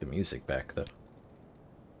 Like the music back though.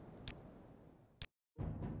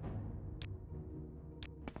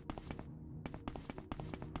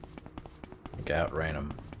 I think I outran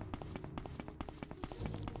him.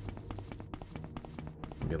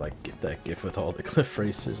 Maybe like get that gif with all the cliff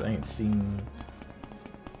racers. I ain't seen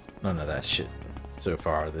none of that shit so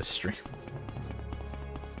far this stream.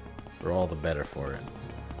 We're all the better for it.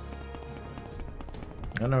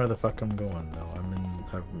 I don't know where the fuck I'm going though.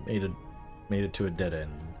 I've made it to a dead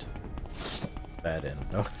end. Bad end.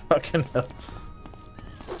 No fucking hell.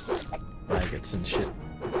 Maggots and shit.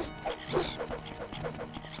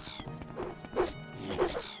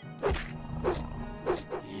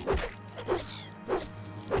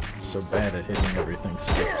 So bad at hitting everything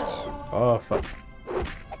still. Oh fuck.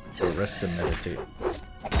 Go rest and meditate.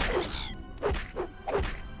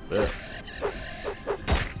 Ugh.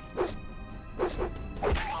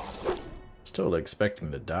 Still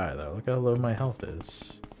expecting to die though. Look how low my health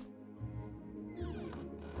is.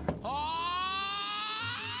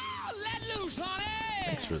 Oh, let loose, honey!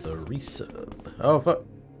 Thanks for the resub. Oh fuck.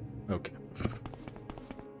 Okay.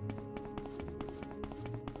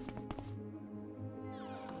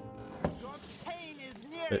 Your pain is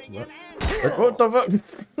Wait, nearing what? an end. What the fuck?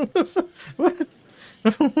 What?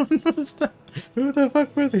 What was that? Who the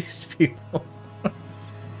fuck were these people?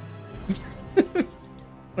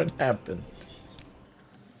 What happened?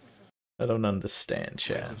 I don't understand,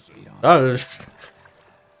 chat. Oh,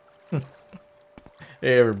 hey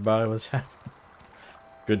everybody, what's happening?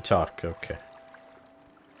 Good talk, okay.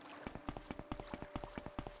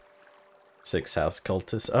 6 house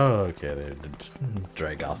cultists. Oh, okay, they're the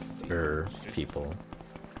Dragoth people.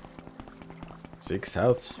 6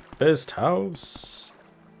 house, best house.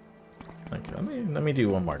 Okay, let me do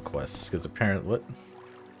one more quest, because apparently what?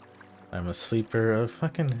 I'm a sleeper. Oh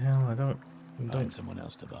fucking hell! I don't. Find someone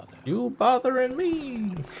else to bother. You bothering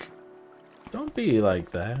me? Don't be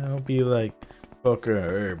like that. Don't be like,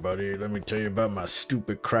 fucker. Hey, buddy, let me tell you about my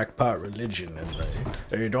stupid crackpot religion, and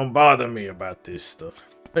hey, don't bother me about this stuff.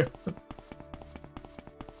 I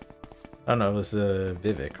don't know. It was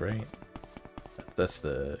Vivek, right? That's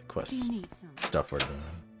the quest stuff we're doing.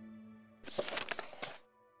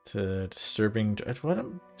 To disturbing.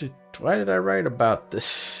 Why did I write about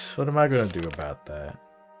this? What am I gonna do about that?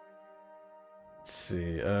 Let's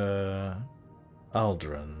see.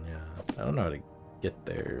 Aldrin. Yeah, I don't know how to get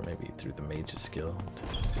there. Maybe through the Mage's Guild.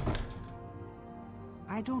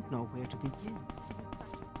 I don't know where to begin.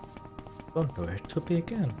 Don't know where to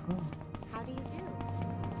begin. Oh. How do you do?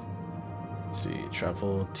 Let's see.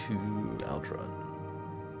 Travel to Aldrin.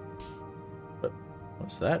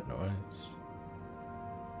 What's that noise?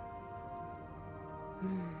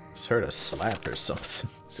 Just heard a slap or something.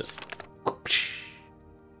 Just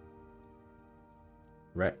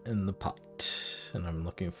rat in the pot. And I'm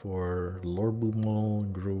looking for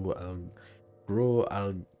Lorbumol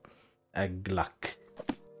Aglak.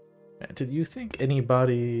 Did you think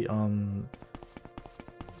anybody on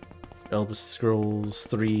Elder Scrolls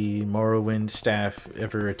 3 Morrowind staff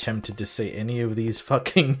ever attempted to say any of these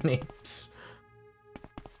fucking names?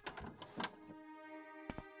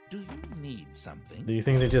 Do you need something? Do you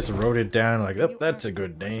think they just wrote it down like, oh, that's a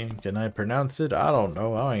good name. Can I pronounce it? I don't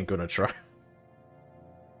know. I ain't gonna try.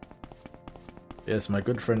 Yes, my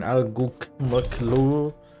good friend Alguk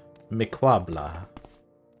Muklu Mikwabla.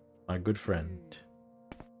 My good friend.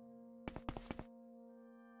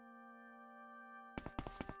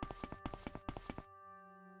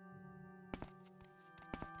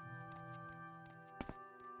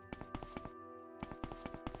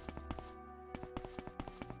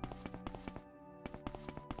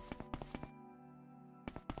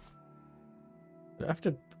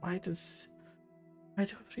 After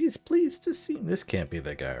he's pleased to see him. This can't be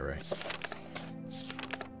the guy, right?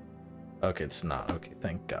 Okay, it's not. Okay,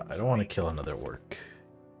 thank God. I don't want to kill another orc.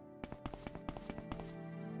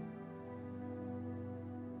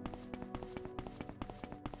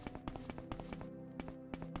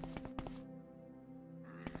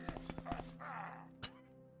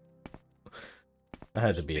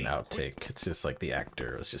 had to be an outtake. It's just like the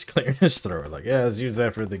actor was just clearing his throat. Like, yeah, let's use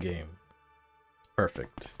that for the game.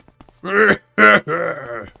 Perfect. Good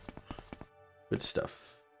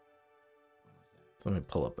stuff. Let me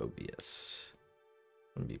pull up OBS.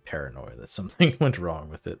 I'm gonna be paranoid that something went wrong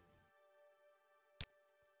with it.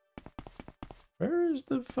 Where is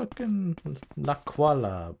the fucking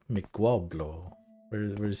Laquala McWoblo?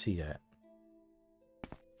 Where's he at?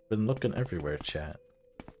 Been looking everywhere, chat.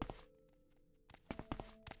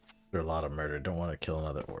 There's a lot of murder. Don't want to kill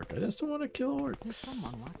another orc. I just don't want to kill There's orcs.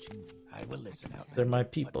 someone watching me. I will listen out. They're my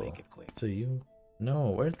But people. make it quick. So you...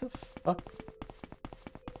 No, where the fuck?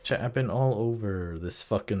 Chat, I've been all over this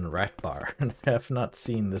fucking rat bar and have not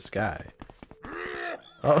seen this guy.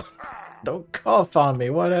 Oh, don't cough on me.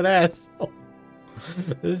 What an asshole.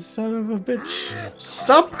 This son of a bitch.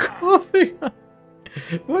 Stop coughing.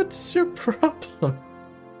 What's your problem?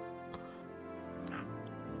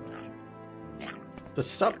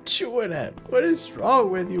 Just stop chewing it. What is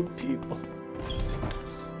wrong with you people?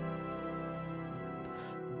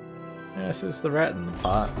 Yes, it's the rat in the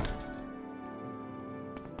pot.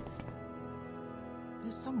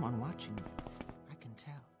 There's someone watching me. I can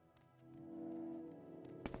tell.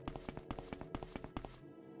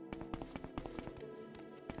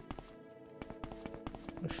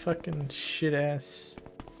 Fucking shit ass.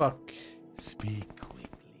 Fuck. Speak quickly.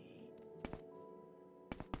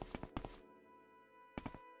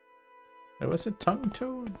 It was it Tongue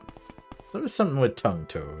Toad? There was something with Tongue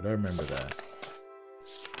Toad. I remember that.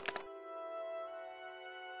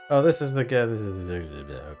 Oh, this is the guy. This is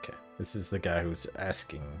okay. This is the guy who's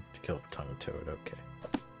asking to kill Tongue Toad. Okay.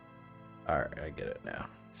 Alright, I get it now.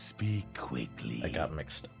 Speak quickly. I got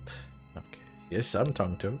mixed up. Okay. Yes, I'm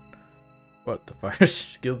Tongue Toad. What, the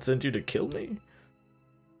Fighters Guild sent you to kill me?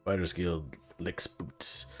 Fighters Guild licks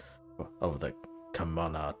boots of the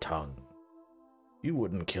Kamana tongue. You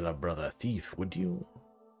wouldn't kill a brother thief, would you?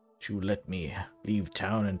 Would you let me leave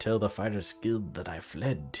town and tell the Fighters Guild that I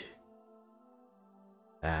fled?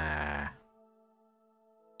 Ah.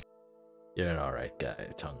 You're an alright guy,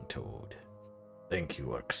 Tongue Toad. Thank you,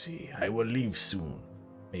 Orcee. I will leave soon.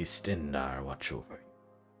 May Stendar watch over you.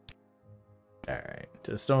 Alright,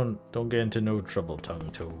 just don't get into no trouble,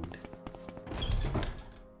 Tongue Toad.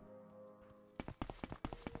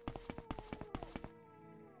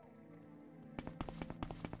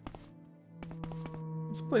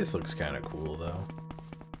 This place looks kind of cool, though.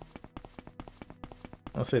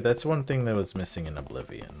 I'll say that's one thing that was missing in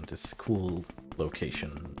Oblivion, just cool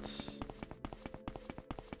locations.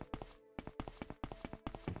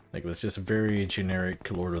 Like, it was just very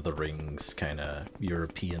generic Lord of the Rings kind of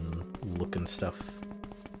European looking stuff.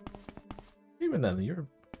 Even then, the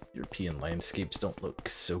European landscapes don't look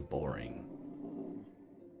so boring.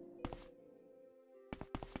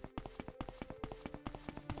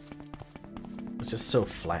 It's just so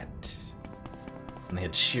flat. And they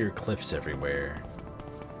had sheer cliffs everywhere.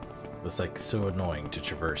 It was like so annoying to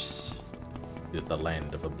traverse through the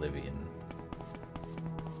land of Oblivion.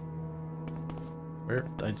 Where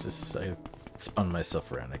I spun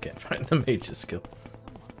myself around. I can't find the mage's skill.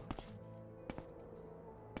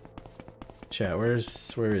 Chat, where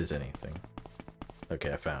is anything?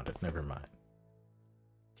 Okay, I found it. Never mind.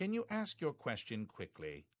 Can you ask your question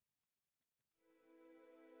quickly?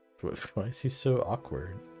 Why is he so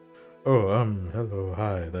awkward? Oh, hello,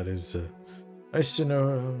 hi. That is nice to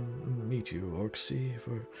meet you, Orcee.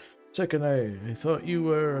 For a second, I thought you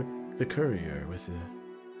were the courier with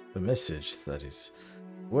the message. That is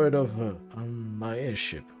word of my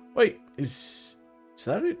airship. Wait, is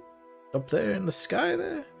that it? Up there in the sky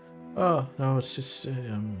there? Oh no, it's just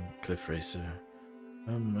cliff racer.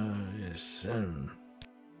 Yes.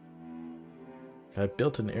 I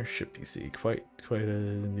built an airship. You see, quite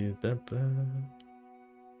a.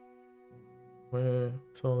 Where's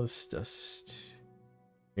all this dust?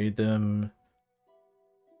 Made them.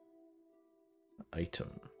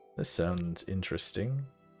 Item. This sounds interesting.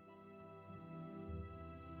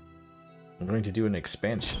 I'm going to do an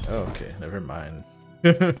expansion. Oh, okay, never mind.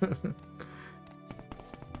 Trying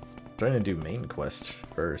to do main quest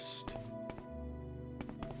first.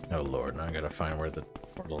 Oh lord, now I gotta find where the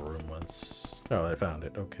portal room was. Oh, I found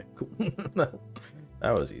it. Okay, cool.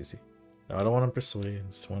 That was easy. No, I don't want to persuade, I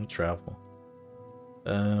just want to travel.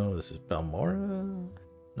 This is Balmora?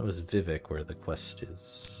 That was Vivek where the quest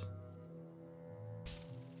is.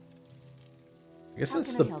 I guess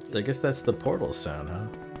that's the portal sound, huh?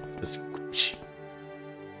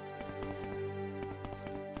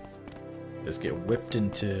 Just get whipped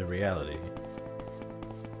into reality.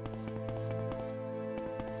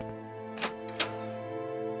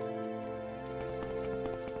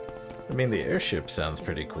 I mean, the airship sounds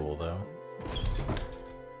pretty cool, though.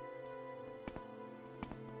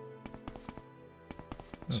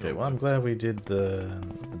 Okay, well, I'm glad we did the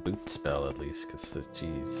boot spell at least, because the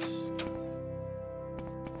jeez.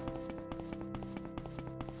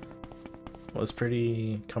 Was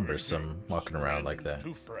pretty cumbersome walking around like that.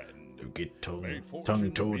 To friend. You get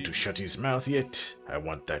tongue-toed to shut his mouth yet? I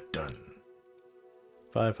want that done.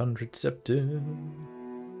 500 scepter.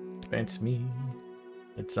 Fancy me.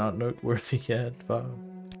 It's not noteworthy yet, Bob.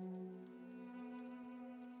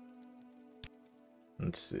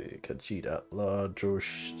 Let's see. Khajiit Outlaw,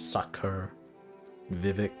 Josh Sakhar,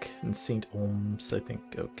 Vivek, and St. Olms, I think.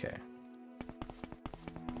 Okay.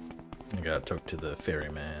 I gotta talk to the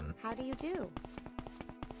ferryman. How do you do?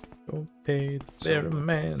 Don't pay the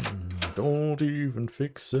ferryman. Don't even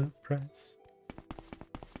fix a price.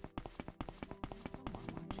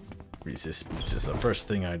 Resist boots is the first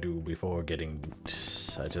thing I do before getting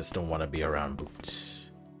boots. I just don't want to be around boots.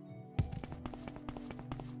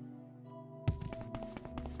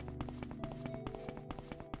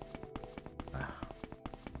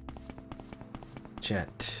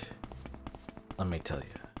 Chat, let me tell you.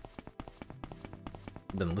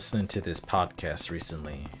 I've been listening to this podcast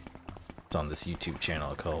recently. It's on this YouTube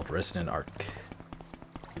channel called Resident Arc.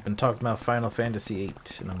 We've been talking about Final Fantasy VIII,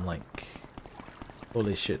 and I'm like,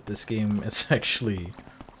 holy shit, this game is actually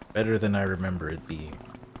better than I remember it being.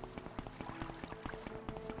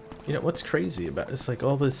 You know, what's crazy about it? It's like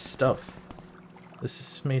all this stuff. This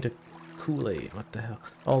is made of Kool-Aid, what the hell?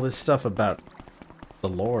 All this stuff about the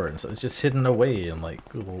lore and stuff, it's just hidden away in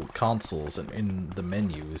like little consoles and in the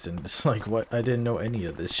menus, and it's like, what? I didn't know any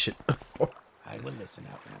of this shit before. I will listen,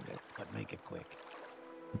 Outlander, but make it quick.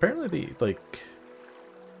 Apparently, like,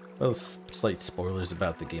 well, slight spoilers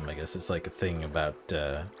about the game, I guess. It's like a thing about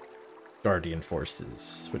guardian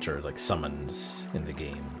forces, which are like summons in the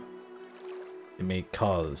game. It may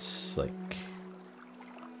cause, like,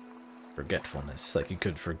 forgetfulness. Like, you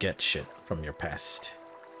could forget shit from your past.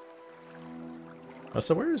 Oh,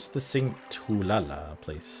 so where is the St. Hulala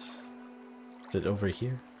place? Is it over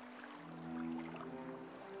here?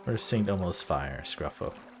 Where's St. Elmo's Fire,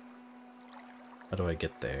 Scruffo? How do I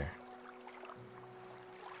get there?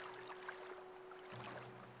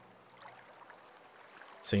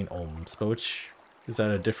 St. Olms, but which is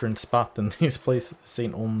that a different spot than these places?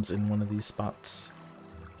 St. Olms in one of these spots?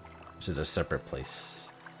 Or is it a separate place?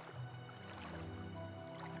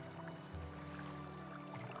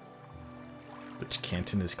 Which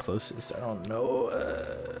canton is closest? I don't know.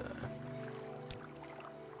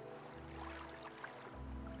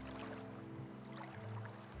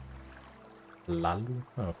 Lalu?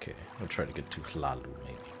 Okay, we'll try to get to Lalu,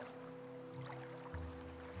 maybe.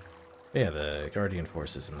 Yeah, the guardian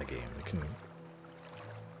forces in the game, it can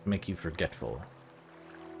make you forgetful.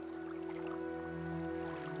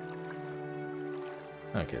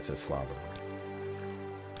 Okay, it says Lalu.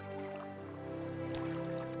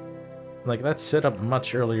 Like, that's set up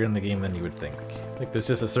much earlier in the game than you would think. Like, there's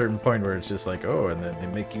just a certain point where it's just like, oh, and then they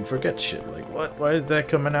make you forget shit. Like, what? Why is that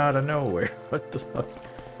coming out of nowhere? What the fuck?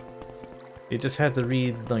 You just had to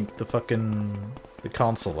read, like, the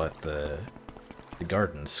console at the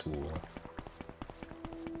garden school.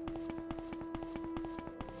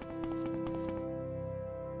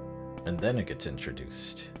 And then it gets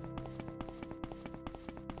introduced.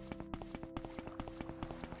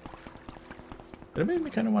 But it made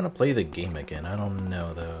me kind of want to play the game again. I don't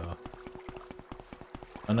know, though.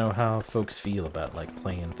 I don't know how folks feel about, like,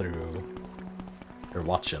 playing through, or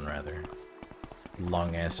watching, rather,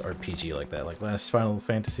 long-ass RPG like that. Like, last Final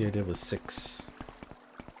Fantasy I did was 6.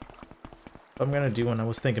 I'm gonna do one, I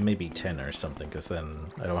was thinking maybe 10 or something, because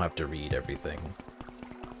then I don't have to read everything.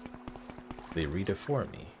 They read it for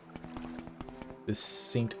me. This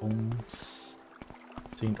St. Olms.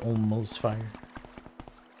 St. Olmo's Fire.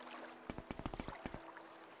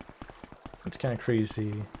 It's kind of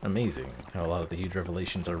crazy, amazing how a lot of the huge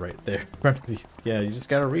revelations are right there in front of you. Yeah, you just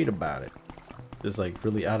gotta read about it. Just like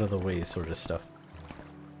really out of the way sort of stuff.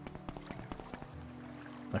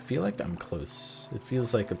 I feel like I'm close. It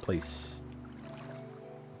feels like a place.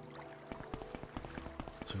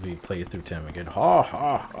 So if we play it through 10 again, ha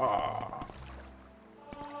ha ha.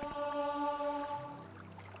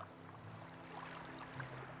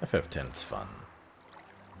 FF10's fun.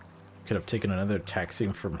 Could have taken another taxi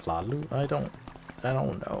from Lalu? I don't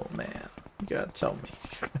know, man. You gotta tell me.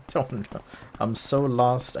 I don't know. I'm so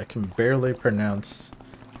lost, I can barely pronounce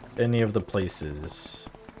any of the places.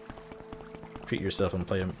 Treat yourself and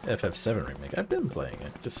play an FF7 remake. I've been playing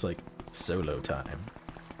it, just like solo time.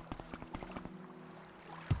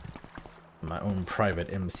 My own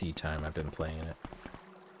private MC time, I've been playing it.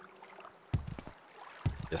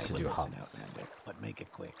 just to I do will listen, hops. Outlander, but make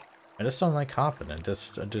it quick. I just don't like hopping.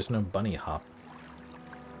 There's no bunny hop.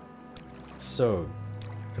 So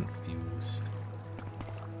confused.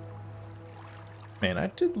 Man, I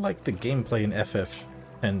did like the gameplay in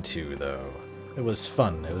FF10 though. It was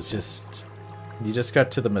fun. It was just... You just got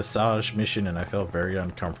to the massage mission and I felt very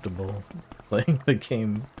uncomfortable playing the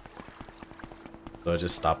game. So I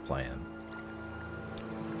just stopped playing.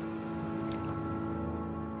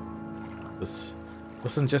 This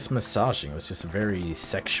wasn't just massaging, it was just very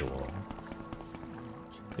sexual.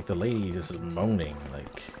 Like the lady just moaning,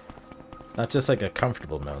 like... Not just like a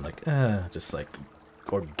comfortable moan, like, just like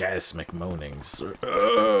orgasmic moaning. Just,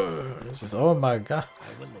 it's just, oh my god,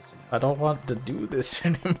 I don't want to do this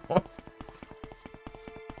anymore.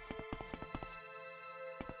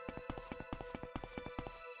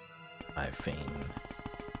 I feign.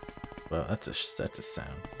 Well, that's a sound.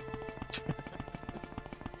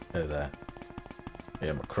 Look at that. Hey,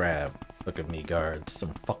 I'm a crab. Look at me, guards.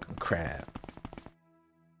 Some fucking crab.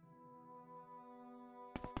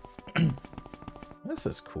 This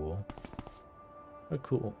is cool. Oh,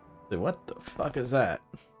 cool. What the fuck is that?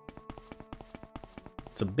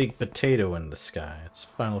 It's a big potato in the sky. It's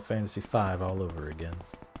Final Fantasy V all over again.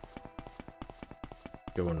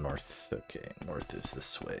 Go north. Okay, north is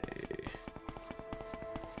this way.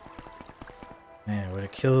 Man, would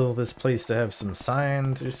it kill this place to have some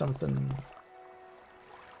signs or something?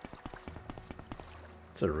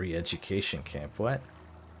 It's a re-education camp. What?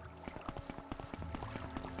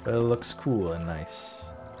 But it looks cool and nice.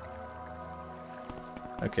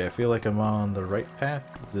 Okay, I feel like I'm on the right path.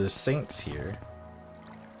 There's saints here.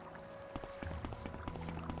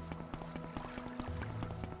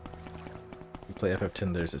 We play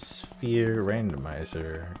FF10, there's a sphere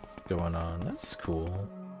randomizer going on. That's cool.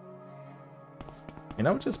 And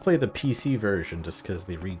I would just play the PC version just because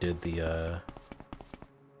they redid the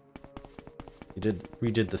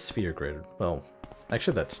redid the sphere grid. Well,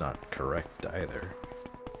 actually that's not correct either.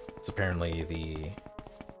 It's apparently the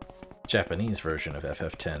Japanese version of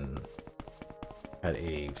FF10 had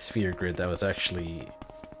a sphere grid that was actually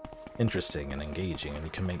interesting and engaging, and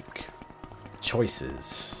you can make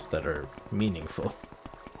choices that are meaningful.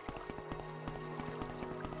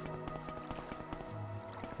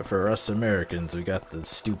 But for us Americans, we got the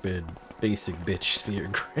stupid basic bitch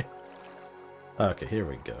sphere grid. Okay, here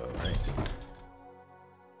we go, right?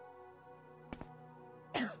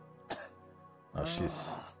 Oh,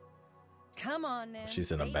 Come on, then.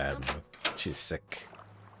 she's in a bad mood. She's sick.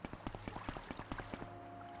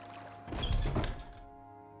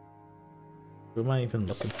 Who am I even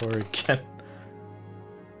looking for again?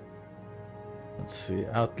 Let's see,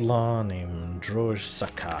 outlaw named Droj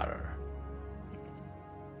Sakar.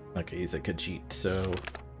 Okay, he's a Khajiit, so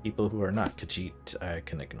people who are not Khajiit I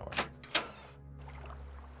can ignore.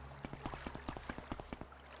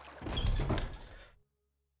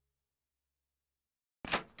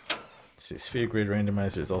 See, Sphere Grid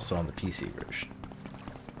Randomizer is also on the PC version.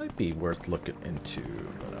 Might be worth looking into,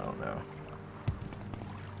 but I don't know.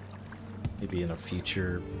 Maybe in a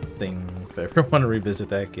future thing, if I ever want to revisit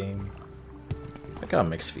that game. I got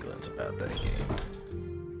mixed feelings about that game.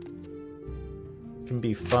 It can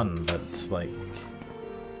be fun, but it's like...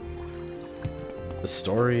 the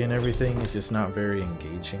story and everything is just not very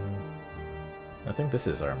engaging. I think this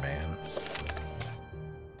is our man.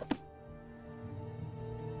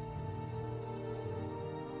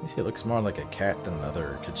 I see, it looks more like a cat than the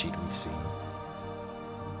other Khajiit we've seen.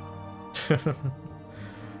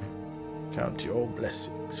 Count your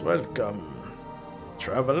blessings. Welcome.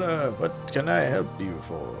 Traveler, what can I help you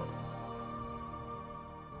for?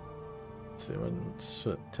 Let's see,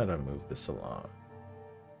 how do I move this along?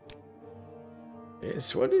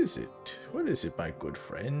 Yes, what is it? What is it, my good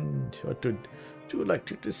friend? What would you like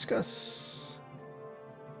to discuss?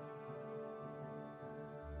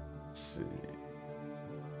 Let's see.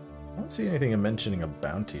 I don't see anything mentioning a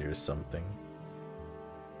bounty or something.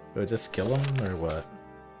 Do I just kill him or what?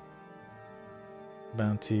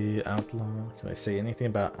 Bounty, outlaw. Can I say anything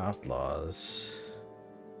about outlaws?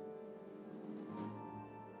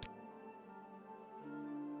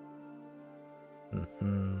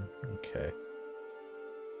 Okay.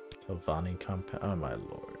 Telvanni compound. Oh my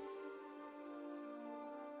lord.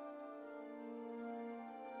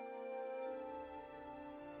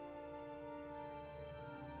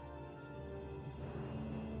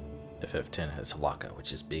 FF10 has Waka,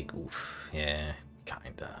 which is big. Oof. Yeah,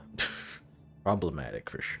 kinda. Problematic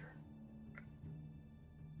for sure.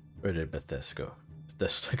 Where did Bethesda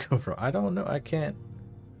go from? I don't know. I can't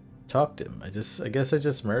talk to him. I guess I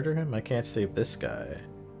just murder him. I can't save this guy.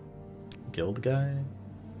 Guild guy?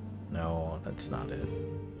 No, that's not it.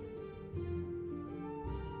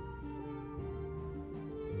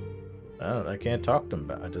 Oh, I can't talk to him,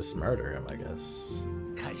 but I just murder him, I guess.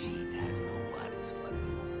 Khajiit has no words for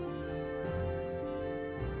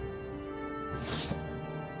you.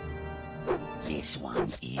 This one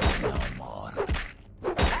is no more.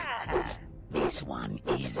 This one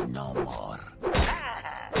is no more.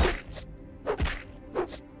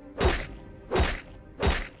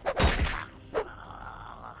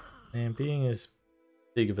 And being as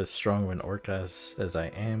big of a strong of an orc as I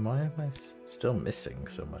am, why am I still missing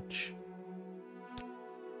so much?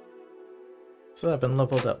 So I've been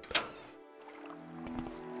leveled up.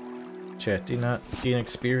 Chat, do you not gain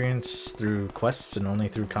experience through quests and only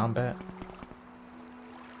through combat?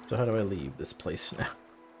 So how do I leave this place now?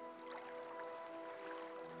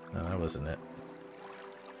 No, that wasn't it.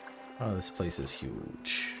 Oh, this place is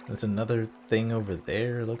huge. There's another thing over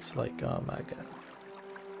there, looks like. Oh my god.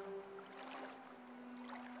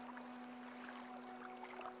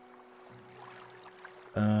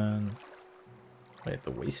 Wait,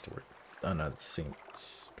 the Wasteworks. Oh no, it's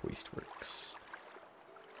Saints Wasteworks.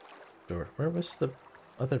 Door. Where was the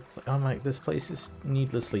other place? Oh my, this place is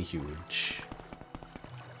needlessly huge.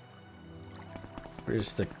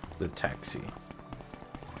 Where's the taxi?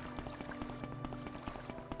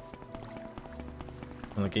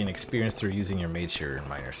 Only gain experience through using your mature and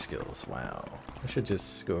minor skills. Wow. I should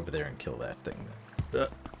just go over there and kill that thing then.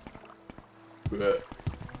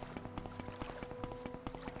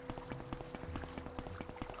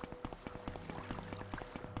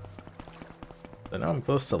 I know I'm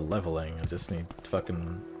close to leveling, I just need to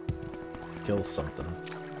fucking kill something.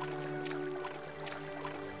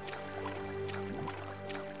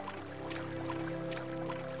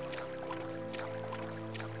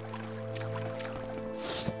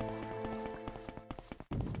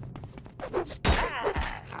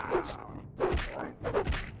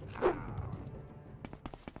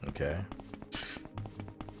 Okay.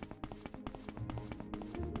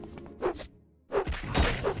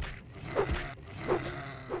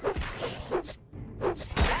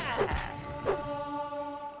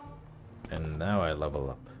 And now I level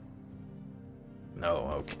up.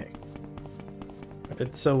 No, okay. I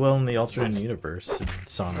did so well in the alternate universe in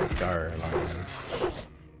Sonic Gar Alliance.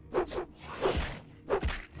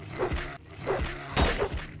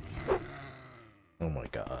 Oh my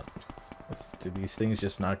god. Do these things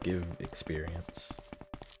just not give experience?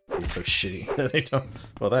 He's so shitty that they don't.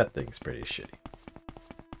 Well, that thing's pretty shitty.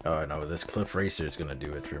 Oh, I know, this Cliff Racer is gonna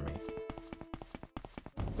do it for me.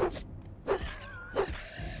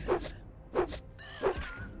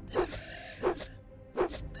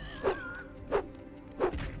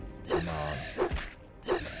 Come on.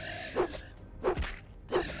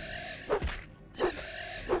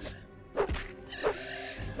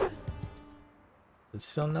 It's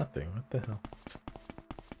still nothing. What the hell?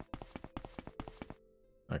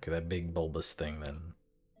 Okay, that big bulbous thing then.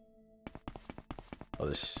 Oh,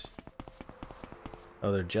 there's...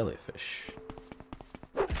 Oh, they're jellyfish.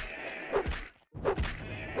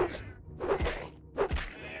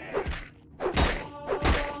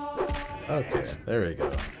 Okay, there we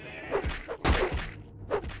go.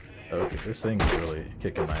 Okay, this thing's really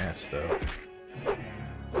kicking my ass, though.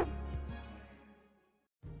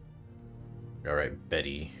 Alright,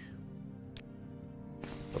 Betty.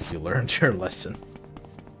 Hope you learned your lesson.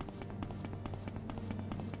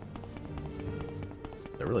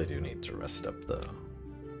 I really do need to rest up, though.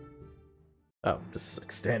 Oh, just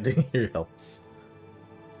like standing here helps.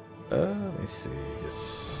 Let me see.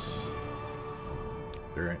 Yes.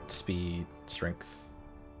 Endurance, speed, strength.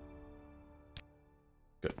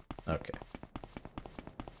 Good. Okay.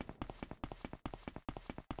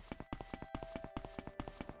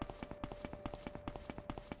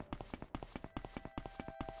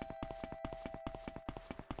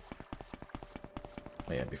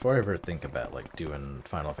 Yeah, before I ever think about like doing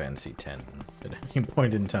Final Fantasy X at any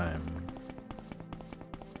point in time,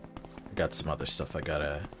 I got some other stuff I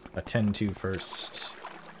gotta attend to first.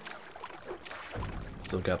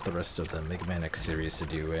 Still got the rest of the Mega Man X series to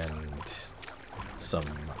do and some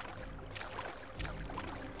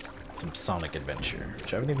Sonic Adventure,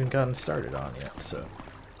 which I haven't even gotten started on yet, so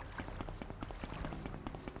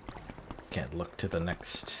can't look to the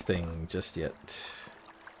next thing just yet.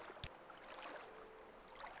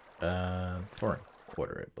 4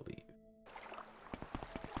 1/4, I believe.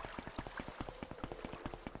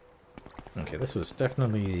 Okay, this was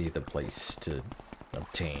definitely the place to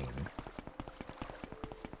obtain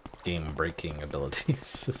game-breaking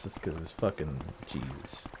abilities. This is because it's fucking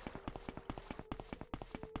jeez.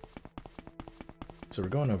 So we're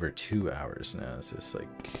going over 2 hours now. Is this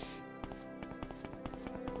like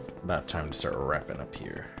about time to start wrapping up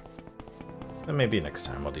here. And maybe next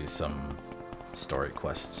time I'll do some story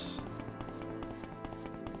quests.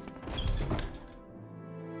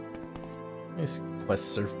 These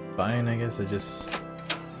quests are fine, I guess. It just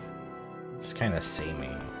kind of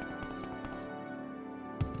samey.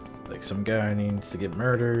 Like some guy needs to get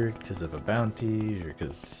murdered because of a bounty, or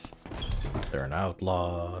because they're an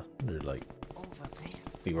outlaw. They're like,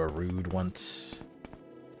 they were rude once.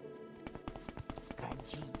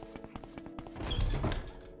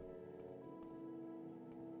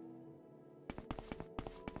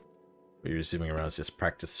 What you're zooming around is just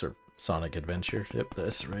practice for Sonic Adventure. Yep,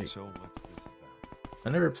 that's right. So what's this about?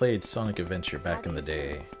 I never played Sonic Adventure back in the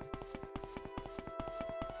day.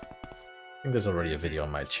 I think there's already a video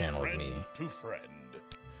on my channel of me To friend.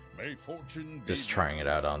 May fortune be just trying it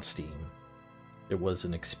out on Steam. It was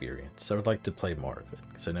an experience. I would like to play more of it,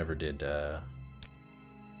 because I never did,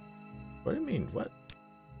 What do you mean? What?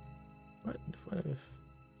 What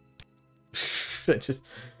if... I just...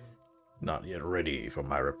 Not yet ready for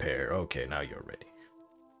my repair. Okay, now you're ready.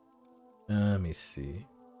 Let me see.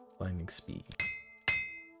 Blinding speed.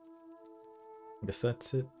 I guess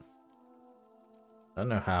that's it. I don't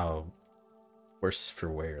know how worse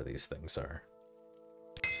for wear these things are.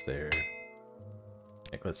 Is there...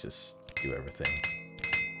 Like, let's just do everything.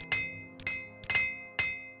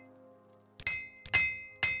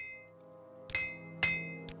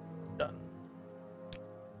 Done.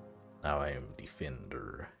 Now I am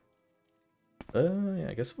Defender. Yeah,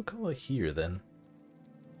 I guess we'll call it here then.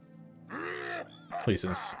 Please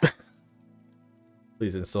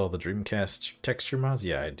please install the Dreamcast texture mods.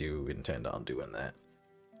 Yeah, I do intend on doing that.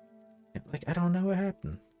 Like, I don't know what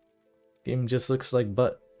happened. Game just looks like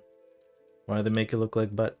butt. Why do they make it look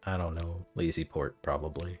like butt? I don't know. Lazy port,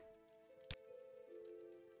 probably.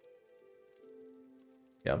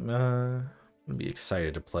 Yeah, I'm gonna be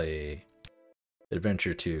excited to play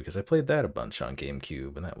Adventure 2, because I played that a bunch on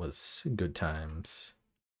GameCube, and that was good times.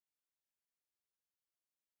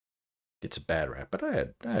 It's a bad rap, but I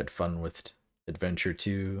had fun with Adventure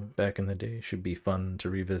 2 back in the day. Should be fun to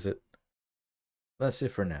revisit. That's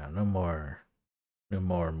it for now. No more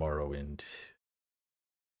Morrowind.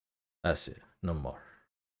 That's it. No more.